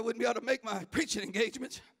stuck, I wouldn't be able to make my preaching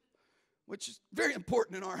engagements. which is very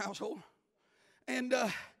important in our household. And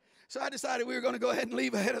so I decided we were going to go ahead and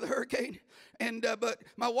leave ahead of the hurricane. And but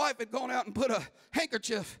my wife had gone out and put a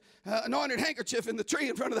handkerchief, anointed handkerchief in the tree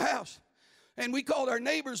in front of the house. And we called our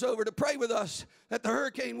neighbors over to pray with us that the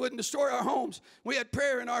hurricane wouldn't destroy our homes. We had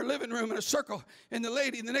prayer in our living room in a circle. And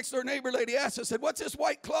the next door neighbor lady asked us, said, "What's this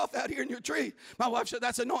white cloth out here in your tree?" My wife said,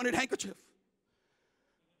 "That's anointed handkerchief.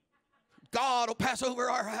 God will pass over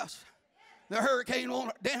our house. The hurricane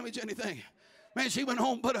won't damage anything." Man, she went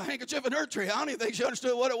home and put a handkerchief in her tree. I don't even think she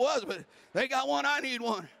understood what it was, but they got one, I need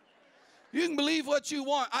one. You can believe what you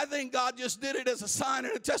want. I think God just did it as a sign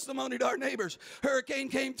and a testimony to our neighbors. Hurricane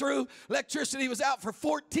came through. Electricity was out for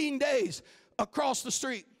 14 days across the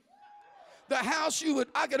street. The house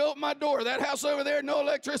I could open my door. That house over there, no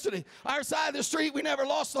electricity. Our side of the street, we never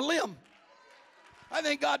lost a limb. I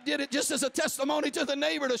think God did it just as a testimony to the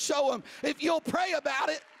neighbor to show them, if you'll pray about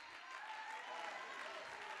it.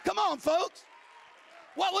 Come on, folks.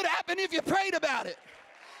 What would happen if you prayed about it?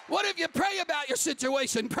 What if you pray about your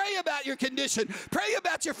situation, pray about your condition, pray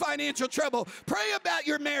about your financial trouble, pray about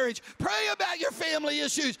your marriage, pray about your family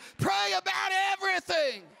issues, pray about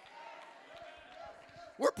everything?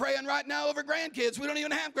 We're praying right now over grandkids. We don't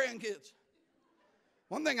even have grandkids.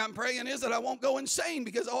 One thing I'm praying is that I won't go insane,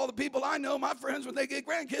 because all the people I know, my friends, when they get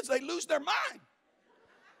grandkids, they lose their mind.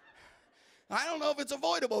 I don't know if it's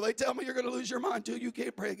avoidable. They tell me you're going to lose your mind too. You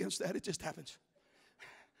can't pray against that. It just happens.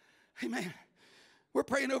 Amen. We're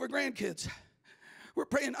praying over grandkids.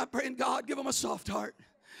 I'm praying, God, give them a soft heart.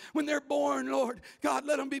 When they're born, Lord, God,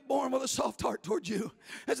 let them be born with a soft heart towards you.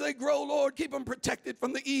 As they grow, Lord, keep them protected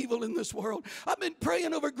from the evil in this world. I've been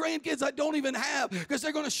praying over grandkids I don't even have, because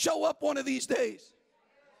they're going to show up one of these days.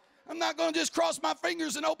 I'm not going to just cross my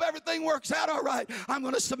fingers and hope everything works out all right. I'm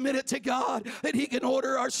going to submit it to God that He can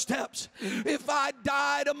order our steps. If I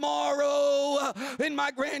die tomorrow and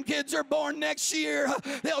my grandkids are born next year,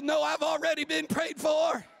 they'll know I've already been prayed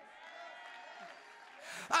for.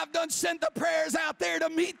 I've done sent the prayers out there to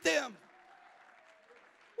meet them.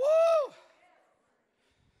 Woo!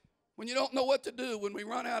 When you don't know what to do, when we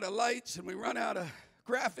run out of lights and we run out of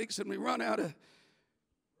graphics and we run out of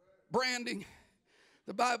branding,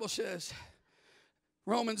 the Bible says,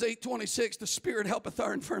 Romans 8:26, the Spirit helpeth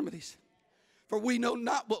our infirmities. For we know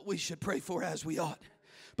not what we should pray for as we ought,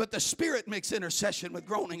 but the Spirit makes intercession with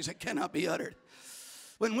groanings that cannot be uttered.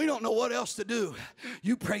 When we don't know what else to do,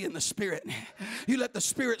 you pray in the Spirit. You let the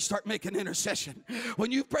Spirit start making intercession.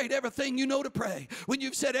 When you've prayed everything you know to pray, when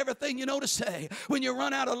you've said everything you know to say, when you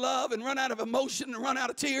run out of love and run out of emotion and run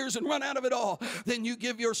out of tears and run out of it all, then you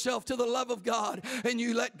give yourself to the love of God and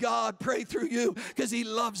you let God pray through you, because He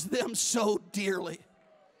loves them so dearly.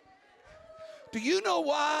 Do you know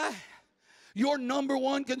why your number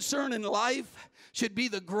one concern in life should be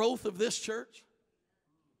the growth of this church?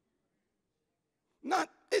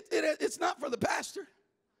 It's not for the pastor.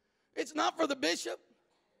 It's not for the bishop.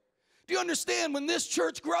 Do you understand, when this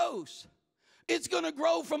church grows, it's going to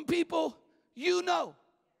grow from people you know.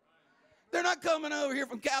 They're not coming over here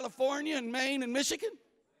from California and Maine and Michigan.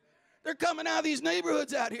 They're coming out of these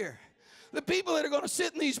neighborhoods out here. The people that are going to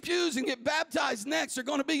sit in these pews and get baptized next are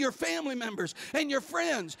going to be your family members and your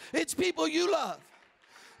friends. It's people you love.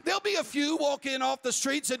 There'll be a few walk in off the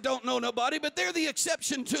streets that don't know nobody, but they're the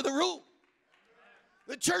exception to the rule.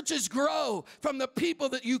 The churches grow from the people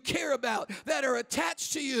that you care about, that are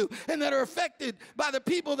attached to you, and that are affected by the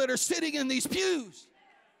people that are sitting in these pews.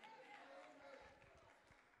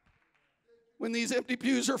 When these empty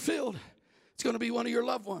pews are filled, it's going to be one of your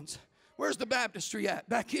loved ones. Where's the baptistry at?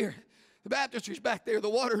 Back here. The baptistry's back there. The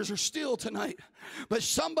waters are still tonight. But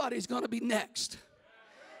somebody's going to be next.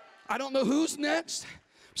 I don't know who's next.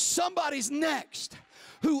 Somebody's next.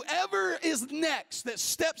 Whoever is next that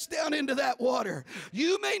steps down into that water,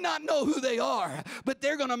 you may not know who they are, but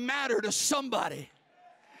they're going to matter to somebody.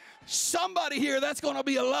 Somebody here, that's going to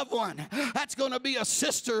be a loved one. That's going to be a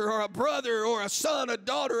sister or a brother or a son, a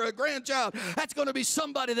daughter, or a grandchild. That's going to be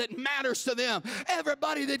somebody that matters to them.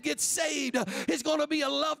 Everybody that gets saved is going to be a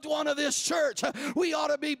loved one of this church. We ought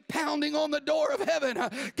to be pounding on the door of heaven.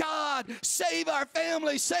 God, save our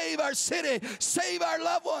family, save our city, save our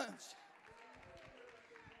loved ones.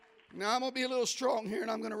 Now, I'm going to be a little strong here, and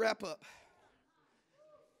I'm going to wrap up.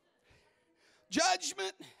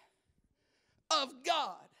 Judgment of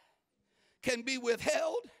God can be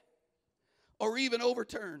withheld or even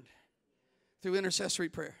overturned through intercessory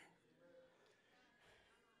prayer.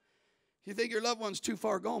 You think your loved one's too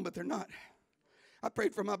far gone, but they're not. I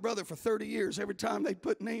prayed for my brother for 30 years. Every time they'd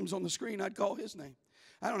put names on the screen, I'd call his name.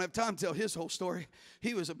 I don't have time to tell his whole story.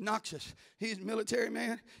 He was obnoxious. He's a military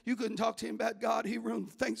man. You couldn't talk to him about God. He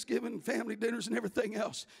ruined Thanksgiving, family dinners, and everything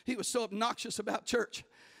else. He was so obnoxious about church.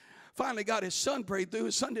 Finally got his son prayed through.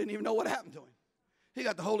 His son didn't even know what happened to him. He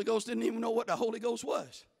got the Holy Ghost, didn't even know what the Holy Ghost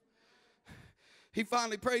was. He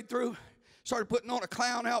finally prayed through, started putting on a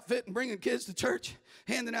clown outfit and bringing kids to church,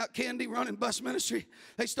 handing out candy, running bus ministry.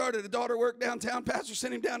 They started a daughter work downtown. Pastor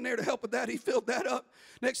sent him down there to help with that. He filled that up.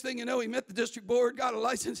 Next thing you know, he met the district board, got a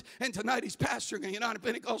license, and tonight he's pastoring a United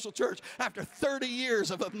Pentecostal church after 30 years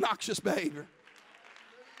of obnoxious behavior.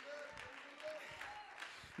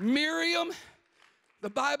 Miriam, the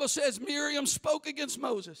Bible says Miriam spoke against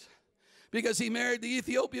Moses because he married the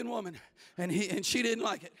Ethiopian woman, and she didn't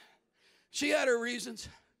like it. She had her reasons,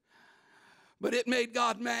 but it made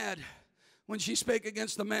God mad when she spake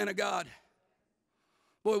against the man of God.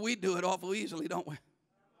 Boy, we do it awful easily, don't we?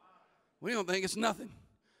 We don't think it's nothing.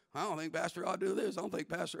 I don't think Pastor ought to do this. I don't think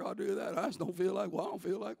Pastor ought to do that. I just don't feel like, well, I don't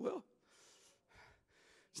feel like, well.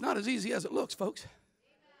 It's not as easy as it looks, folks.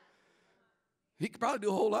 He could probably do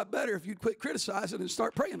a whole lot better if you'd quit criticizing and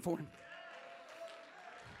start praying for him.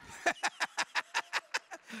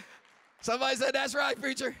 Somebody said, that's right,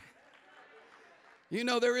 preacher. You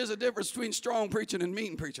know, there is a difference between strong preaching and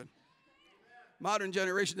mean preaching. Modern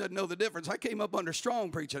generation doesn't know the difference. I came up under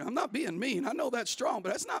strong preaching. I'm not being mean. I know that's strong,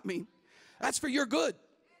 but that's not mean. That's for your good.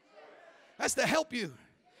 That's to help you.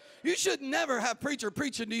 You should never have preacher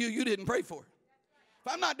preaching to you you didn't pray for.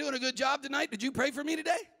 If I'm not doing a good job tonight, did you pray for me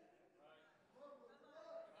today?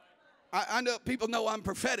 I know people know I'm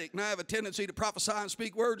prophetic, and I have a tendency to prophesy and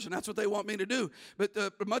speak words, and that's what they want me to do. But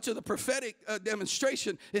much of the prophetic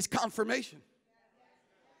demonstration is confirmation.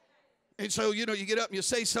 And so, you know, you get up and you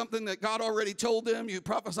say something that God already told them. You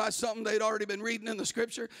prophesy something they'd already been reading in the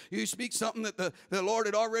Scripture. You speak something that the Lord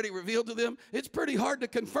had already revealed to them. It's pretty hard to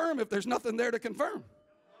confirm if there's nothing there to confirm.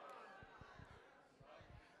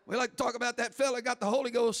 We like to talk about that fella got the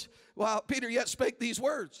Holy Ghost while Peter yet spake these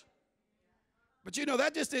words. But you know,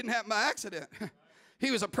 that just didn't happen by accident. He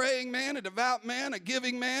was a praying man, a devout man, a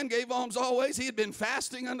giving man, gave alms always. He had been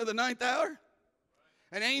fasting unto the 9th hour.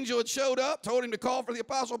 An angel had showed up, told him to call for the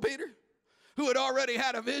Apostle Peter, who had already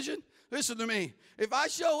had a vision. Listen to me. If I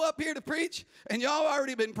show up here to preach and y'all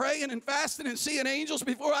already been praying and fasting and seeing angels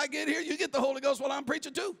before I get here, you get the Holy Ghost while I'm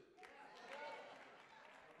preaching too.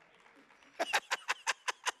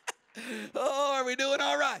 Oh, are we doing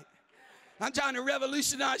all right? I'm trying to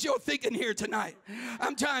revolutionize your thinking here tonight.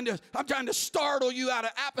 I'm trying to startle you out of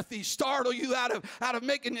apathy, startle you out of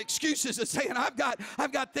making excuses and saying, I've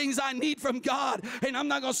got things I need from God, and I'm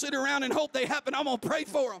not going to sit around and hope they happen. I'm going to pray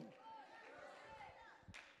for them.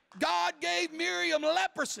 God gave Miriam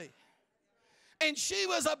leprosy, and she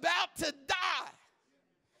was about to die.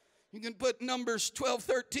 You can put Numbers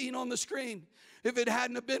 12:13 on the screen. If it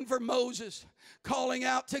hadn't have been for Moses calling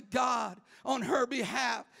out to God on her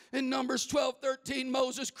behalf, in Numbers 12:13,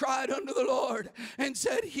 Moses cried unto the Lord and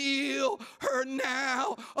said, heal her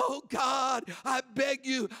now. Oh God, I beg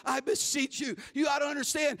you, I beseech you. You ought to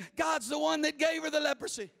understand, God's the one that gave her the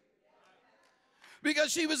leprosy.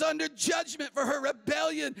 Because she was under judgment for her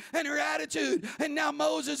rebellion and her attitude. And now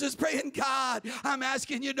Moses is praying, God, I'm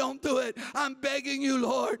asking you, don't do it. I'm begging you,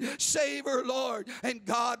 Lord, save her, Lord. And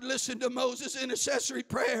God listened to Moses' intercessory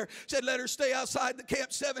prayer, said, let her stay outside the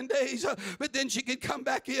camp 7 days, but then she could come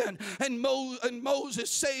back in. And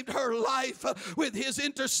Moses saved her life with his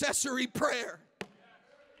intercessory prayer.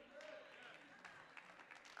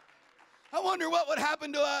 I wonder what would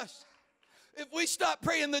happen to us if we stopped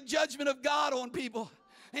praying the judgment of God on people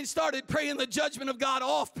and started praying the judgment of God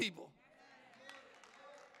off people.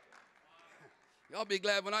 Y'all be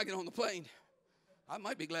glad when I get on the plane. I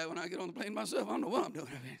might be glad when I get on the plane myself. I don't know what I'm doing.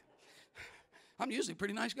 I'm usually a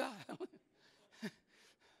pretty nice guy.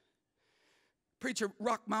 Preacher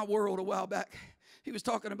rocked my world a while back. He was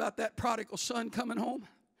talking about that prodigal son coming home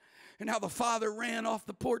and how the father ran off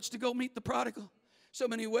the porch to go meet the prodigal. So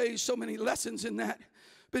many ways, so many lessons in that.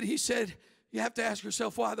 But he said, you have to ask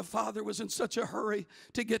yourself why the father was in such a hurry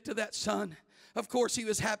to get to that son. Of course, he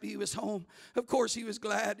was happy he was home. Of course, he was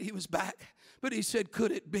glad he was back. But he said,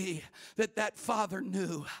 could it be that that father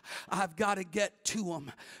knew, I've got to get to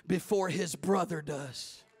him before his brother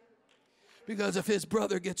does? Because if his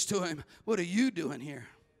brother gets to him, what are you doing here?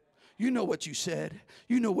 You know what you said.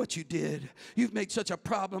 You know what you did. You've made such a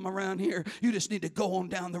problem around here. You just need to go on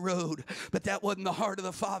down the road. But that wasn't the heart of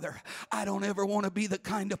the Father. I don't ever want to be the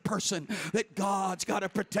kind of person that God's got to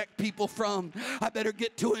protect people from. I better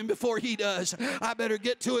get to him before he does. I better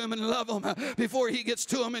get to him and love him before he gets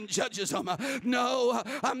to him and judges them. No,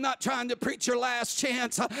 I'm not trying to preach your last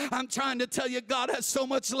chance. I'm trying to tell you God has so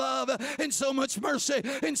much love and so much mercy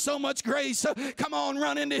and so much grace. Come on,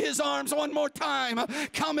 run into his arms one more time.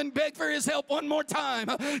 Come and beg for his help one more time.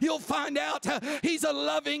 You'll find out he's a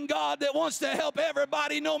loving God that wants to help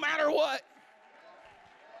everybody no matter what.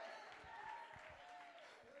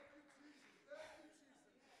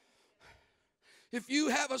 If you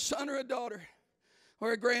have a son or a daughter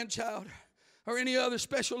or a grandchild or any other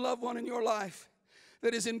special loved one in your life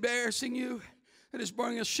that is embarrassing you, that is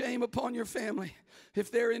bringing a shame upon your family, if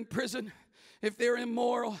they're in prison, if they're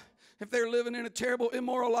immoral, if they're living in a terrible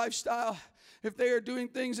immoral lifestyle, if they are doing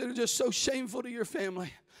things that are just so shameful to your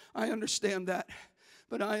family, I understand that.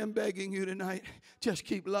 But I am begging you tonight, just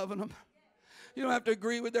keep loving them. You don't have to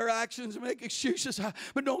agree with their actions and make excuses,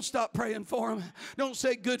 but don't stop praying for them. Don't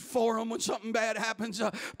say good for them when something bad happens.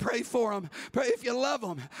 Pray for them. Pray if you love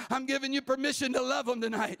them. I'm giving you permission to love them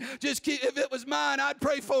tonight. Just keep, if it was mine, I'd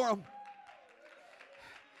pray for them.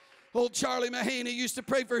 Old Charlie Mahaney used to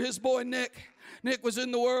pray for his boy Nick. Nick was in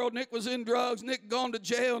the world. Nick was in drugs. Nick gone to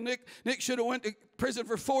jail. Nick should have went to prison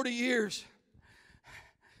for 40 years.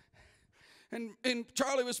 And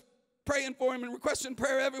Charlie was praying for him and requesting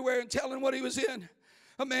prayer everywhere and telling what he was in.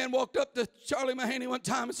 A man walked up to Charlie Mahaney one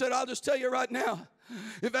time and said, I'll just tell you right now,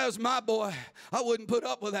 if that was my boy, I wouldn't put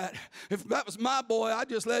up with that. If that was my boy, I'd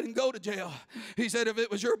just let him go to jail. He said, if it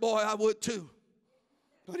was your boy, I would too.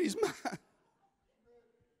 But he's mine.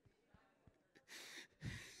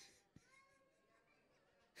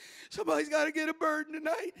 Somebody's got to get a burden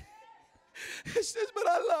tonight. It says, but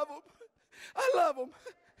I love him. I love him.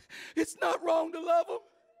 It's not wrong to love him.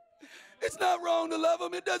 It's not wrong to love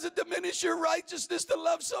him. It doesn't diminish your righteousness to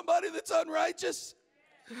love somebody that's unrighteous.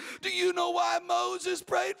 Do you know why Moses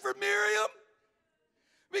prayed for Miriam?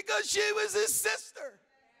 Because she was his sister.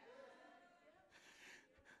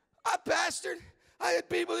 I pastored. I had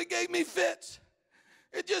people that gave me fits.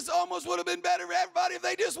 It just almost would have been better for everybody if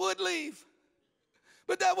they just would leave.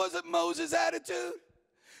 But that wasn't Moses' attitude.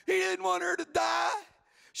 He didn't want her to die.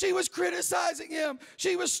 She was criticizing him.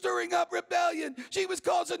 She was stirring up rebellion. She was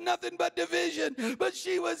causing nothing but division. But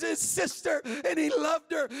she was his sister, and he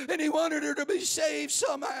loved her, and he wanted her to be saved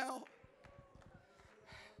somehow.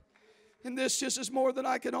 And this just is more than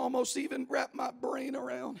I can almost even wrap my brain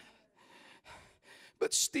around.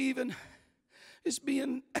 But Stephen is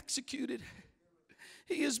being executed.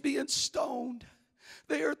 He is being stoned.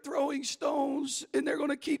 They are throwing stones, and they're going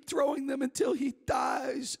to keep throwing them until he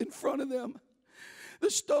dies in front of them. The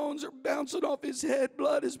stones are bouncing off his head.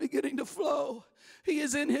 Blood is beginning to flow. He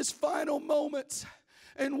is in his final moments.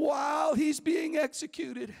 And while he's being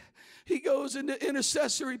executed, he goes into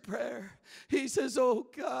intercessory prayer. He says, oh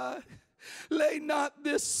God, lay not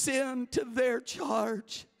this sin to their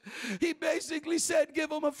charge. He basically said, give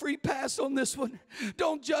them a free pass on this one.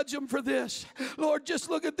 Don't judge them for this. Lord, just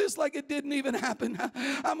look at this like it didn't even happen.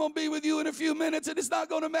 I'm going to be with you in a few minutes, and it's not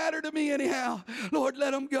going to matter to me anyhow. Lord, let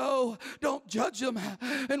them go. Don't judge them.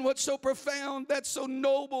 And what's so profound, that's so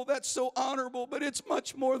noble, that's so honorable, but it's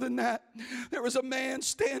much more than that. There was a man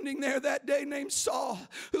standing there that day named Saul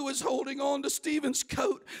who was holding on to Stephen's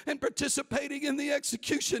coat and participating in the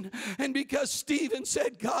execution. And because Stephen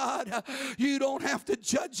said, God, you don't have to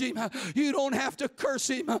judge him. You don't have to curse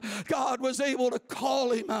him. God was able to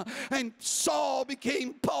call him, and Saul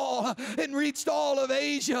became Paul and reached all of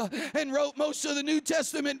Asia and wrote most of the New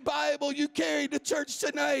Testament Bible you carried to church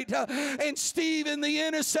tonight. And Stephen, the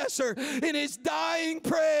intercessor, in his dying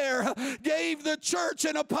prayer gave the church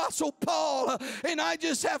an Apostle Paul. And I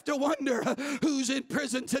just have to wonder who's in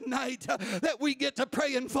prison tonight that we get to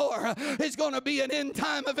praying for. Is going to be an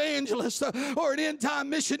end-time evangelist or an end-time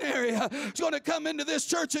missionary. It's going to come into this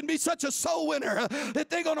church and be such a soul winner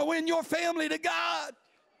that they're going to win your family to God.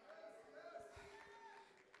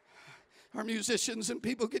 Our musicians and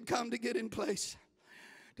people could come to get in place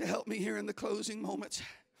to help me here in the closing moments.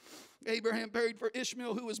 Abraham prayed for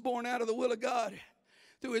Ishmael, who was born out of the will of God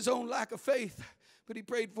through his own lack of faith, but he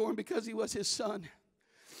prayed for him because he was his son.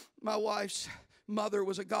 My wife's mother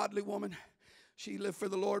was a godly woman. She lived for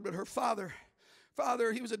the Lord, but her father,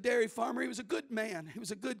 he was a dairy farmer. He was a good man. He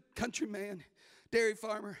was a good country man. Dairy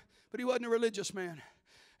farmer, but he wasn't a religious man.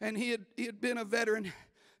 And he had been a veteran,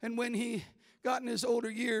 and when he got in his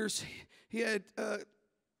older years, he had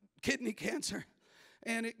kidney cancer,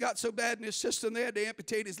 and it got so bad in his system they had to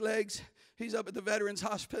amputate his legs. He's up at the Veterans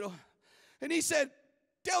Hospital. And he said,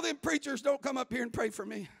 tell them preachers don't come up here and pray for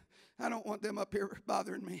me. I don't want them up here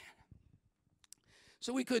bothering me.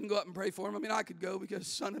 So we couldn't go up and pray for him. I mean, I could go because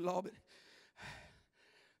son-in-law, but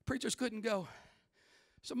preachers couldn't go.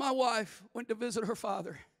 So my wife went to visit her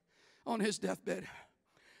father on his deathbed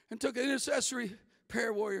and took an intercessory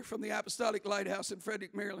prayer warrior from the Apostolic Lighthouse in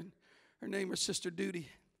Frederick, Maryland. Her name was Sister Duty.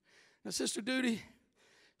 Now, Sister Duty,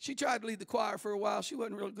 she tried to lead the choir for a while. She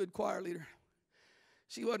wasn't a real good choir leader.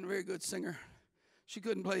 She wasn't a very good singer. She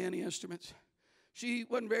couldn't play any instruments. She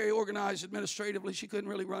wasn't very organized administratively. She couldn't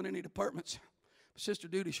really run any departments. But Sister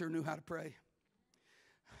Duty sure knew how to pray.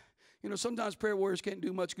 You know, sometimes prayer warriors can't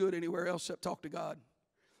do much good anywhere else except talk to God.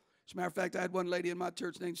 As a matter of fact, I had one lady in my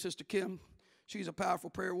church named Sister Kim. She's a powerful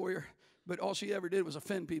prayer warrior, but all she ever did was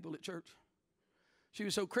offend people at church. She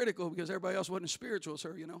was so critical because everybody else wasn't as spiritual as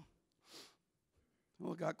her, you know.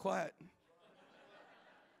 Well, it got quiet.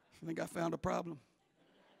 I think I found a problem.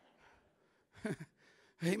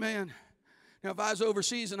 Amen. Now, if I was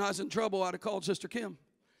overseas and I was in trouble, I'd have called Sister Kim.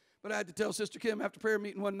 But I had to tell Sister Kim after prayer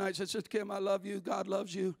meeting one night, I said, Sister Kim, I love you. God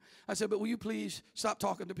loves you. I said, but will you please stop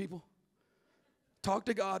talking to people? Talk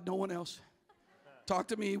to God, no one else. Talk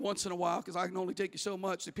to me once in a while because I can only take you so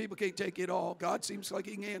much. The people can't take it all. God seems like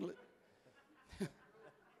he can handle it.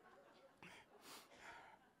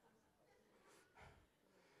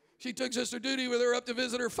 She took Sister Duty with her up to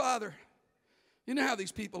visit her father. You know how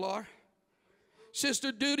these people are.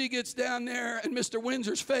 Sister Duty gets down there in Mr.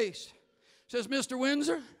 Windsor's face. Says, Mr.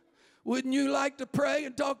 Windsor, wouldn't you like to pray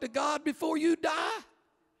and talk to God before you die?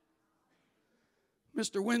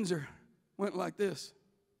 Mr. Windsor went like this.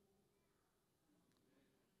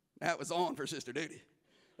 That was on for Sister Duty.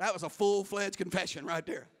 That was a full-fledged confession right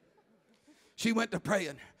there. She went to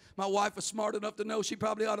praying. My wife was smart enough to know she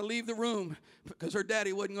probably ought to leave the room because her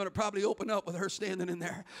daddy wasn't going to probably open up with her standing in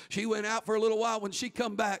there. She went out for a little while. When she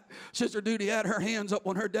come back, Sister Duty had her hands up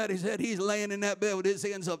on her daddy's head. He's laying in that bed with his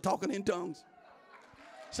hands up talking in tongues.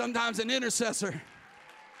 Sometimes an intercessor.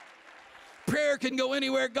 Prayer can go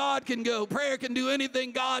anywhere God can go. Prayer can do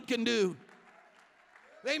anything God can do.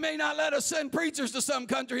 They may not let us send preachers to some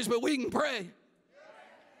countries, but we can pray.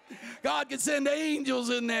 God can send angels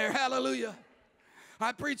in there. Hallelujah.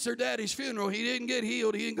 I preached her daddy's funeral. He didn't get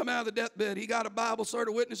healed. He didn't come out of the deathbed. He got a Bible,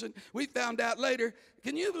 started witnessing. We found out later.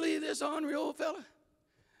 Can you believe this ornery old fella?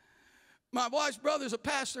 My wife's brother's a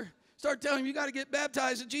pastor. Started telling him, you got to get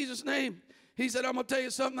baptized in Jesus' name. He said, I'm going to tell you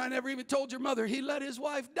something I never even told your mother. He let his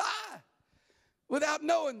wife die without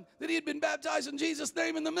knowing that he had been baptized in Jesus'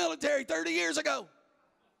 name in the military 30 years ago.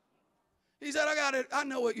 He said, I got it. I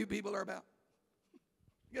know what you people are about.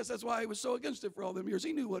 I guess that's why he was so against it for all them years.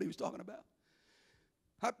 He knew what he was talking about.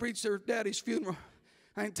 I preached her daddy's funeral.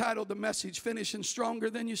 I entitled the message, Finishing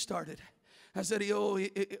Stronger Than You Started. I said,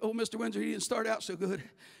 Mr. Windsor, he didn't start out so good.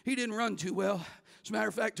 He didn't run too well. As a matter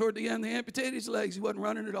of fact, toward the end, they amputated his legs. He wasn't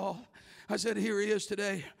running at all. I said, here he is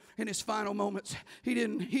today in his final moments. He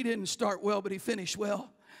didn't start well, but he finished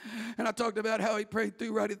well. And I talked about how he prayed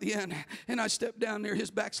through right at the end. And I stepped down there.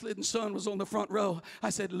 His backslidden son was on the front row.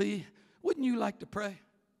 I said, Lee, wouldn't you like to pray?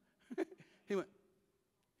 He went.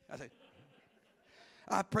 I said,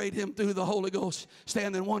 I prayed him through the Holy Ghost,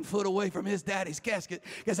 standing 1 foot away from his daddy's casket,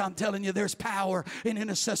 because I'm telling you, there's power in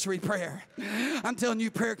intercessory prayer. I'm telling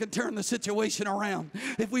you, prayer can turn the situation around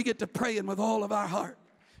if we get to praying with all of our heart.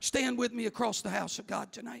 Stand with me across the house of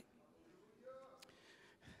God tonight.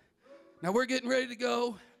 Now we're getting ready to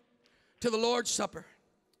go to the Lord's Supper.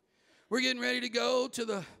 We're getting ready to go to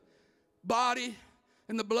the body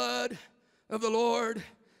and the blood of the Lord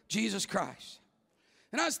Jesus Christ.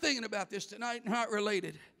 And I was thinking about this tonight and how it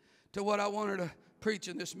related to what I wanted to preach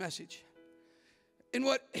in this message. And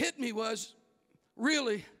what hit me was,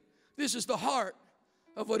 really, this is the heart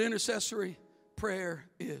of what intercessory prayer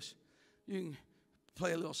is. You can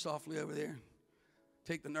play a little softly over there and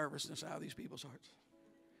take the nervousness out of these people's hearts.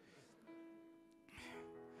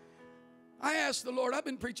 I asked the Lord, I've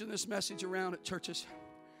been preaching this message around at churches.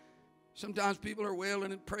 Sometimes people are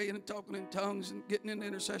wailing and praying and talking in tongues and getting into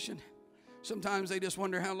intercession. Sometimes they just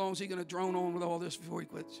wonder how long is he going to drone on with all this before he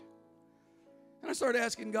quits. And I started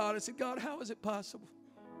asking God, I said, God, how is it possible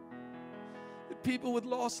that people with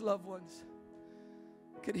lost loved ones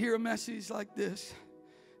could hear a message like this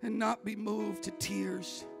and not be moved to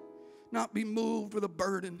tears, not be moved with a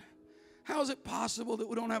burden? How is it possible that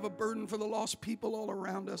we don't have a burden for the lost people all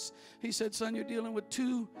around us? He said, son, you're dealing with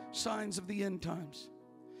 2 signs of the end times.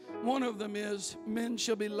 One of them is men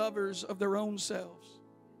shall be lovers of their own selves.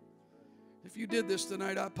 If you did this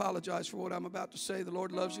tonight, I apologize for what I'm about to say. The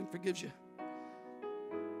Lord loves you and forgives you.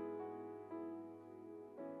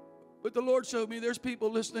 But the Lord showed me there's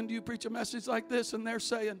people listening to you preach a message like this, and they're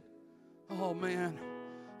saying, Oh, man,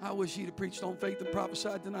 I wish he'd have preached on faith and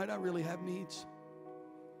prophesied tonight. I really have needs.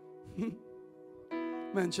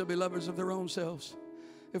 Men shall be lovers of their own selves.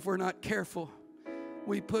 If we're not careful,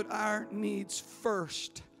 we put our needs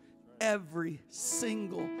first every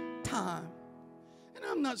single time. And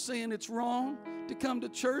I'm not saying it's wrong to come to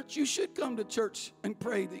church. You should come to church and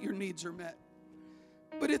pray that your needs are met.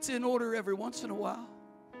 But it's in order every once in a while,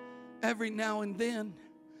 every now and then,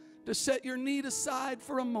 to set your need aside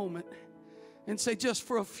for a moment and say, just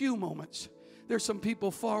for a few moments, there's some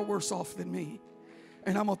people far worse off than me,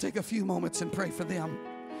 and I'm going to take a few moments and pray for them.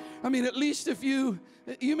 I mean, at least if you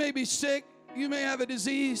may be sick, you may have a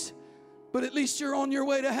disease, but at least you're on your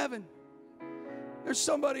way to heaven. There's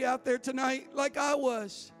somebody out there tonight like I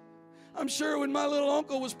was. I'm sure when my little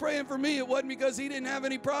uncle was praying for me, it wasn't because he didn't have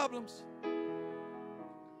any problems.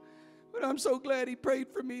 But I'm so glad he prayed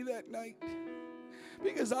for me that night,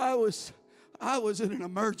 because I was in an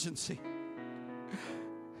emergency.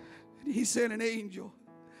 And he sent an angel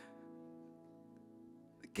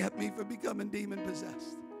that kept me from becoming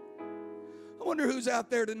demon-possessed. I wonder who's out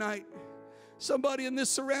there tonight. Somebody in this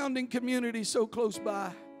surrounding community so close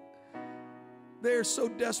by. They're so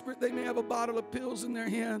desperate they may have a bottle of pills in their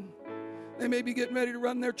hand. They may be getting ready to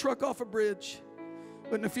run their truck off a bridge.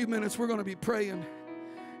 But in a few minutes we're going to be praying.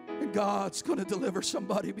 And God's going to deliver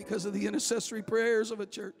somebody because of the intercessory prayers of a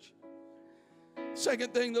church.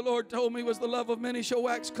 Second thing the Lord told me was the love of many shall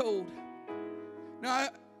wax cold. Now,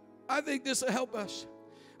 I think this will help us.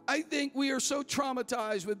 I think we are so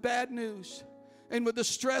traumatized with bad news and with the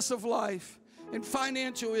stress of life and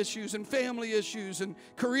financial issues and family issues and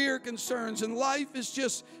career concerns, and life is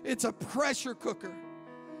just, it's a pressure cooker,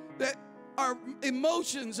 that our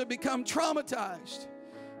emotions have become traumatized,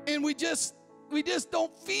 and we just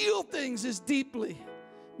don't feel things as deeply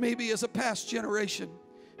maybe as a past generation.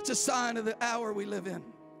 It's a sign of the hour we live in.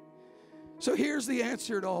 So here's the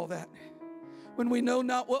answer to all that. When we know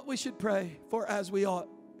not what we should pray for as we ought,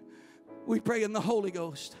 we pray in the Holy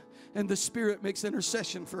Ghost, and the Spirit makes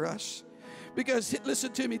intercession for us. Because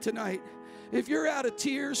listen to me tonight, if you're out of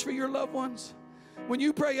tears for your loved ones, when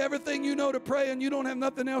you pray everything you know to pray and you don't have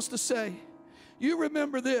nothing else to say, you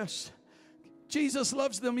remember this: Jesus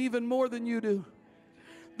loves them even more than you do.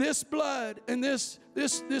 This blood and this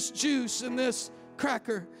juice and this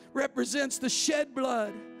cracker represents the shed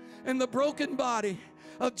blood and the broken body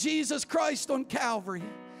of Jesus Christ on Calvary.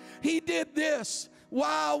 He did this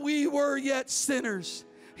while we were yet sinners.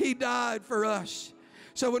 He died for us.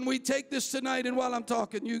 So when we take this tonight, and while I'm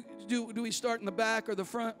talking, do we start in the back or the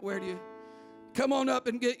front? Where do you? Come on up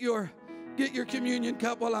and get your communion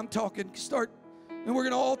cup while I'm talking. Start, and we're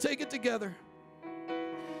going to all take it together.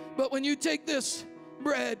 But when you take this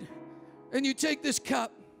bread and you take this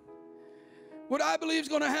cup, what I believe is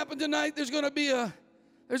going to happen tonight, there's going to be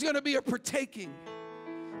a partaking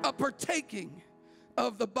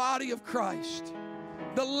of the body of Christ,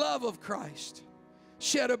 the love of Christ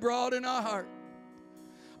shed abroad in our heart.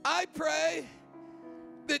 I pray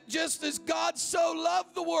that just as God so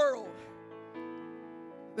loved the world,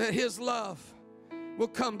 that His love will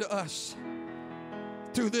come to us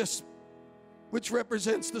through this, which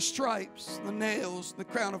represents the stripes, the nails, the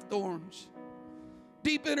crown of thorns.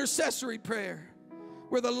 Deep intercessory prayer,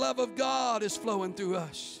 where the love of God is flowing through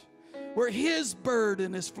us, where His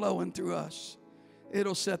burden is flowing through us.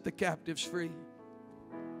 It'll set the captives free.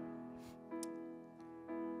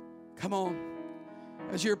 Come on.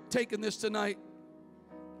 As you're taking this tonight,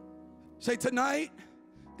 say, tonight,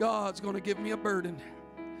 God's going to give me a burden.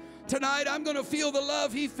 Tonight, I'm going to feel the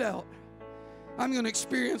love He felt. I'm going to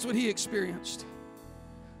experience what He experienced.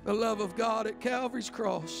 The love of God at Calvary's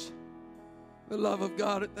cross. The love of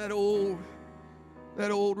God at that old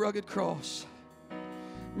rugged cross.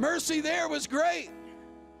 Mercy there was great.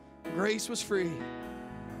 Grace was free.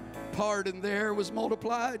 Pardon there was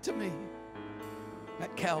multiplied to me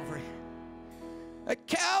at Calvary. At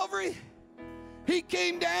Calvary, He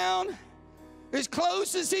came down as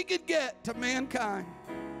close as He could get to mankind.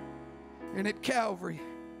 And at Calvary,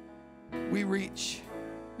 we reach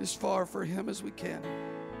as far for Him as we can.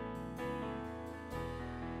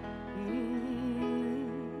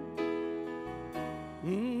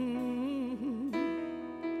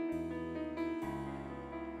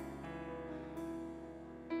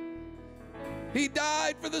 He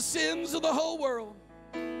died for the sins of the whole world.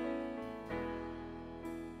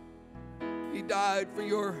 He died for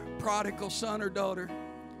your prodigal son or daughter.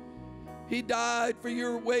 He died for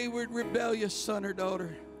your wayward, rebellious son or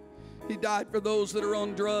daughter. He died for those that are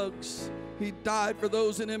on drugs. He died for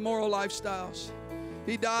those in immoral lifestyles.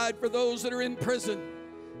 He died for those that are in prison.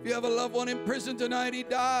 If you have a loved one in prison tonight, He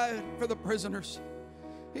died for the prisoners.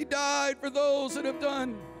 He died for those that have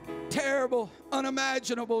done terrible,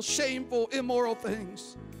 unimaginable, shameful, immoral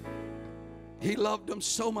things. He loved them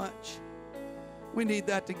so much. We need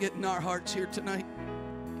that to get in our hearts here tonight.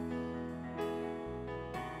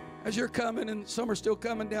 As you're coming, and some are still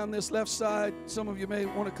coming down this left side, some of you may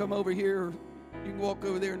want to come over here, or you can walk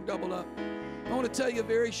over there and double up. I want to tell you a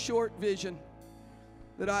very short vision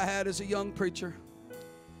that I had as a young preacher.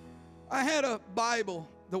 I had a Bible,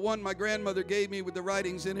 the one my grandmother gave me with the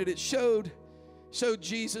writings in it. It showed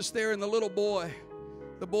Jesus there and the little boy,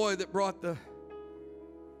 the boy that brought the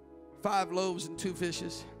 5 loaves and 2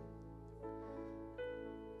 fishes.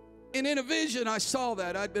 And in a vision, I saw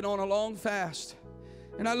that. I'd been on a long fast.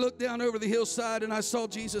 And I looked down over the hillside, and I saw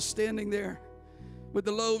Jesus standing there with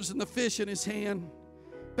the loaves and the fish in his hand,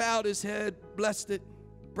 bowed his head, blessed it,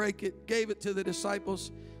 break it, gave it to the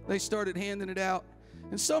disciples. They started handing it out.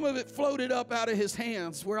 And some of it floated up out of his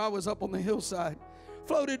hands where I was up on the hillside.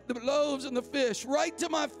 Floated the loaves and the fish right to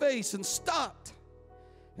my face and stopped.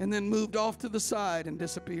 And then moved off to the side and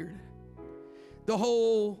disappeared. The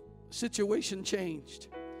whole situation changed.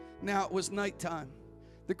 Now it was nighttime.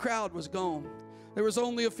 The crowd was gone. There was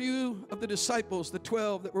only a few of the disciples, the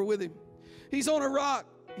 12 that were with him. He's on a rock.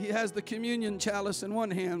 He has the communion chalice in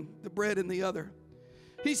one hand, the bread in the other.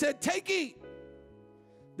 He said, "Take, eat.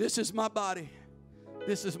 This is my body.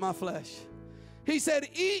 This is my flesh." He said,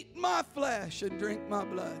 "Eat my flesh and drink my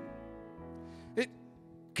blood." It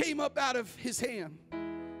came up out of his hand,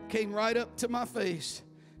 came right up to my face,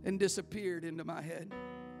 and disappeared into my head.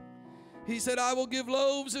 He said, "I will give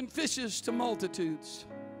loaves and fishes to multitudes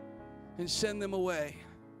and send them away.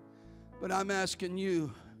 But I'm asking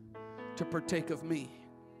you to partake of me."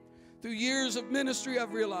 Through years of ministry,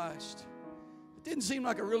 I've realized it didn't seem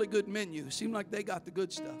like a really good menu. It seemed like they got the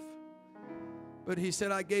good stuff. But he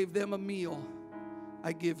said, "I gave them a meal.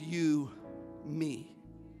 I give you me."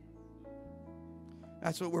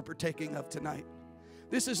 That's what we're partaking of tonight.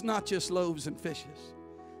 This is not just loaves and fishes.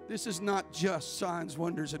 This is not just signs,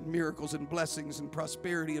 wonders, and miracles and blessings and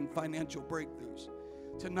prosperity and financial breakthroughs.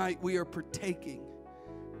 Tonight we are partaking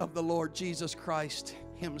of the Lord Jesus Christ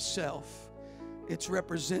himself. It's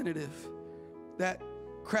representative. That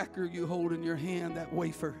cracker you hold in your hand, that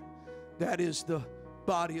wafer, that is the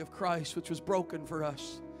body of Christ, which was broken for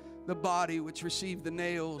us. The body which received the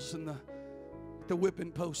nails and the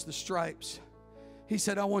whipping post, the stripes. He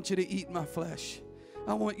said, "I want you to eat my flesh.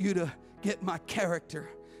 I want you to get my character.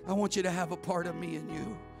 I want you to have a part of me in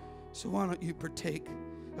you." So why don't you partake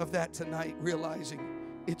of that tonight, realizing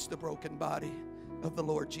it's the broken body of the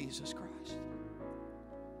Lord Jesus Christ.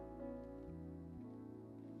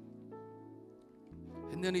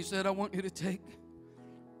 And then he said, "I want you to take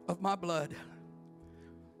of my blood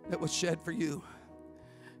that was shed for you.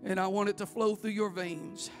 And I want it to flow through your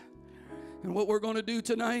veins." And what we're going to do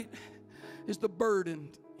tonight is the burden.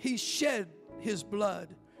 He shed his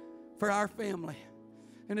blood for our family.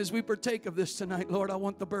 And as we partake of this tonight, Lord, I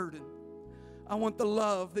want the burden. I want the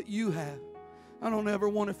love that you have. I don't ever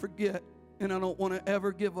want to forget, and I don't want to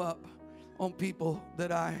ever give up on people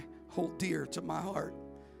that I hold dear to my heart.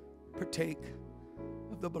 Partake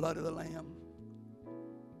of the blood of the Lamb.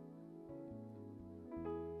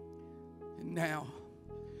 And now,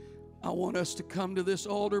 I want us to come to this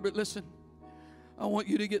altar, but listen, I want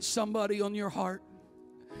you to get somebody on your heart,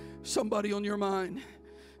 somebody on your mind,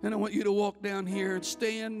 and I want you to walk down here and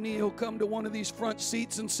stand, kneel, come to one of these front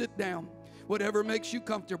seats and sit down, whatever makes you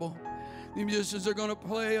comfortable. The musicians are going to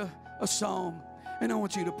play a song, and I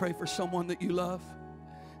want you to pray for someone that you love.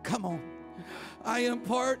 Come on. I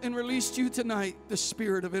impart and release to you tonight the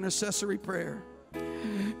spirit of intercessory prayer.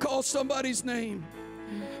 Call somebody's name.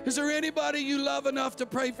 Is there anybody you love enough to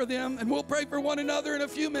pray for them? And we'll pray for one another in a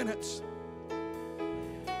few minutes.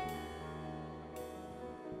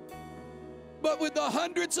 But with the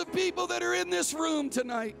hundreds of people that are in this room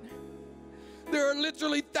tonight, there are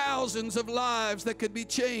literally thousands of lives that could be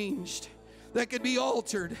changed, that could be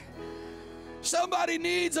altered. Somebody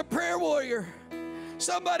needs a prayer warrior.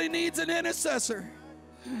 Somebody needs an intercessor.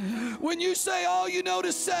 When you say all you know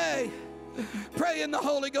to say, pray in the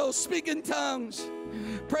Holy Ghost, speak in tongues,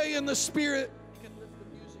 pray in the Spirit. You can lift the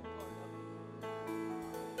music part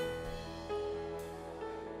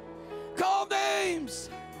up. Call names.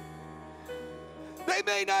 They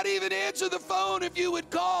may not even answer the phone if you would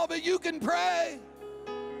call, but you can pray.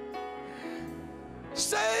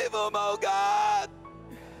 Save them, oh God.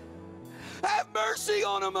 Have mercy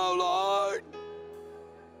on them, oh Lord.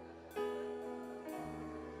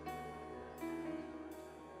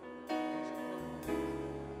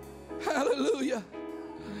 Hallelujah.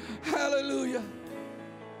 Hallelujah.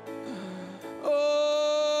 Oh.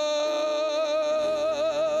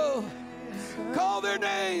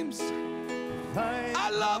 names. I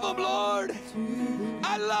love them, Lord.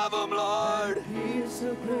 I love them, Lord.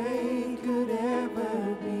 So great could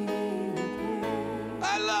ever be.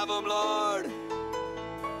 I love them, Lord.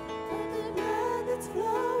 But the blood that's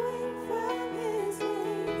flowing from his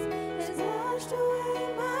veins has washed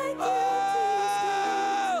away my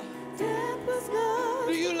Oh! death was lost.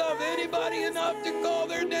 Do you love anybody enough to call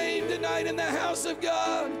their name tonight in the house of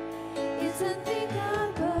God? It's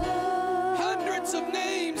unthinkable. Hundreds of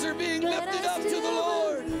names are being lifted up to the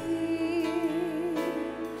Lord.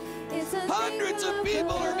 Hundreds of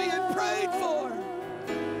people are being prayed for.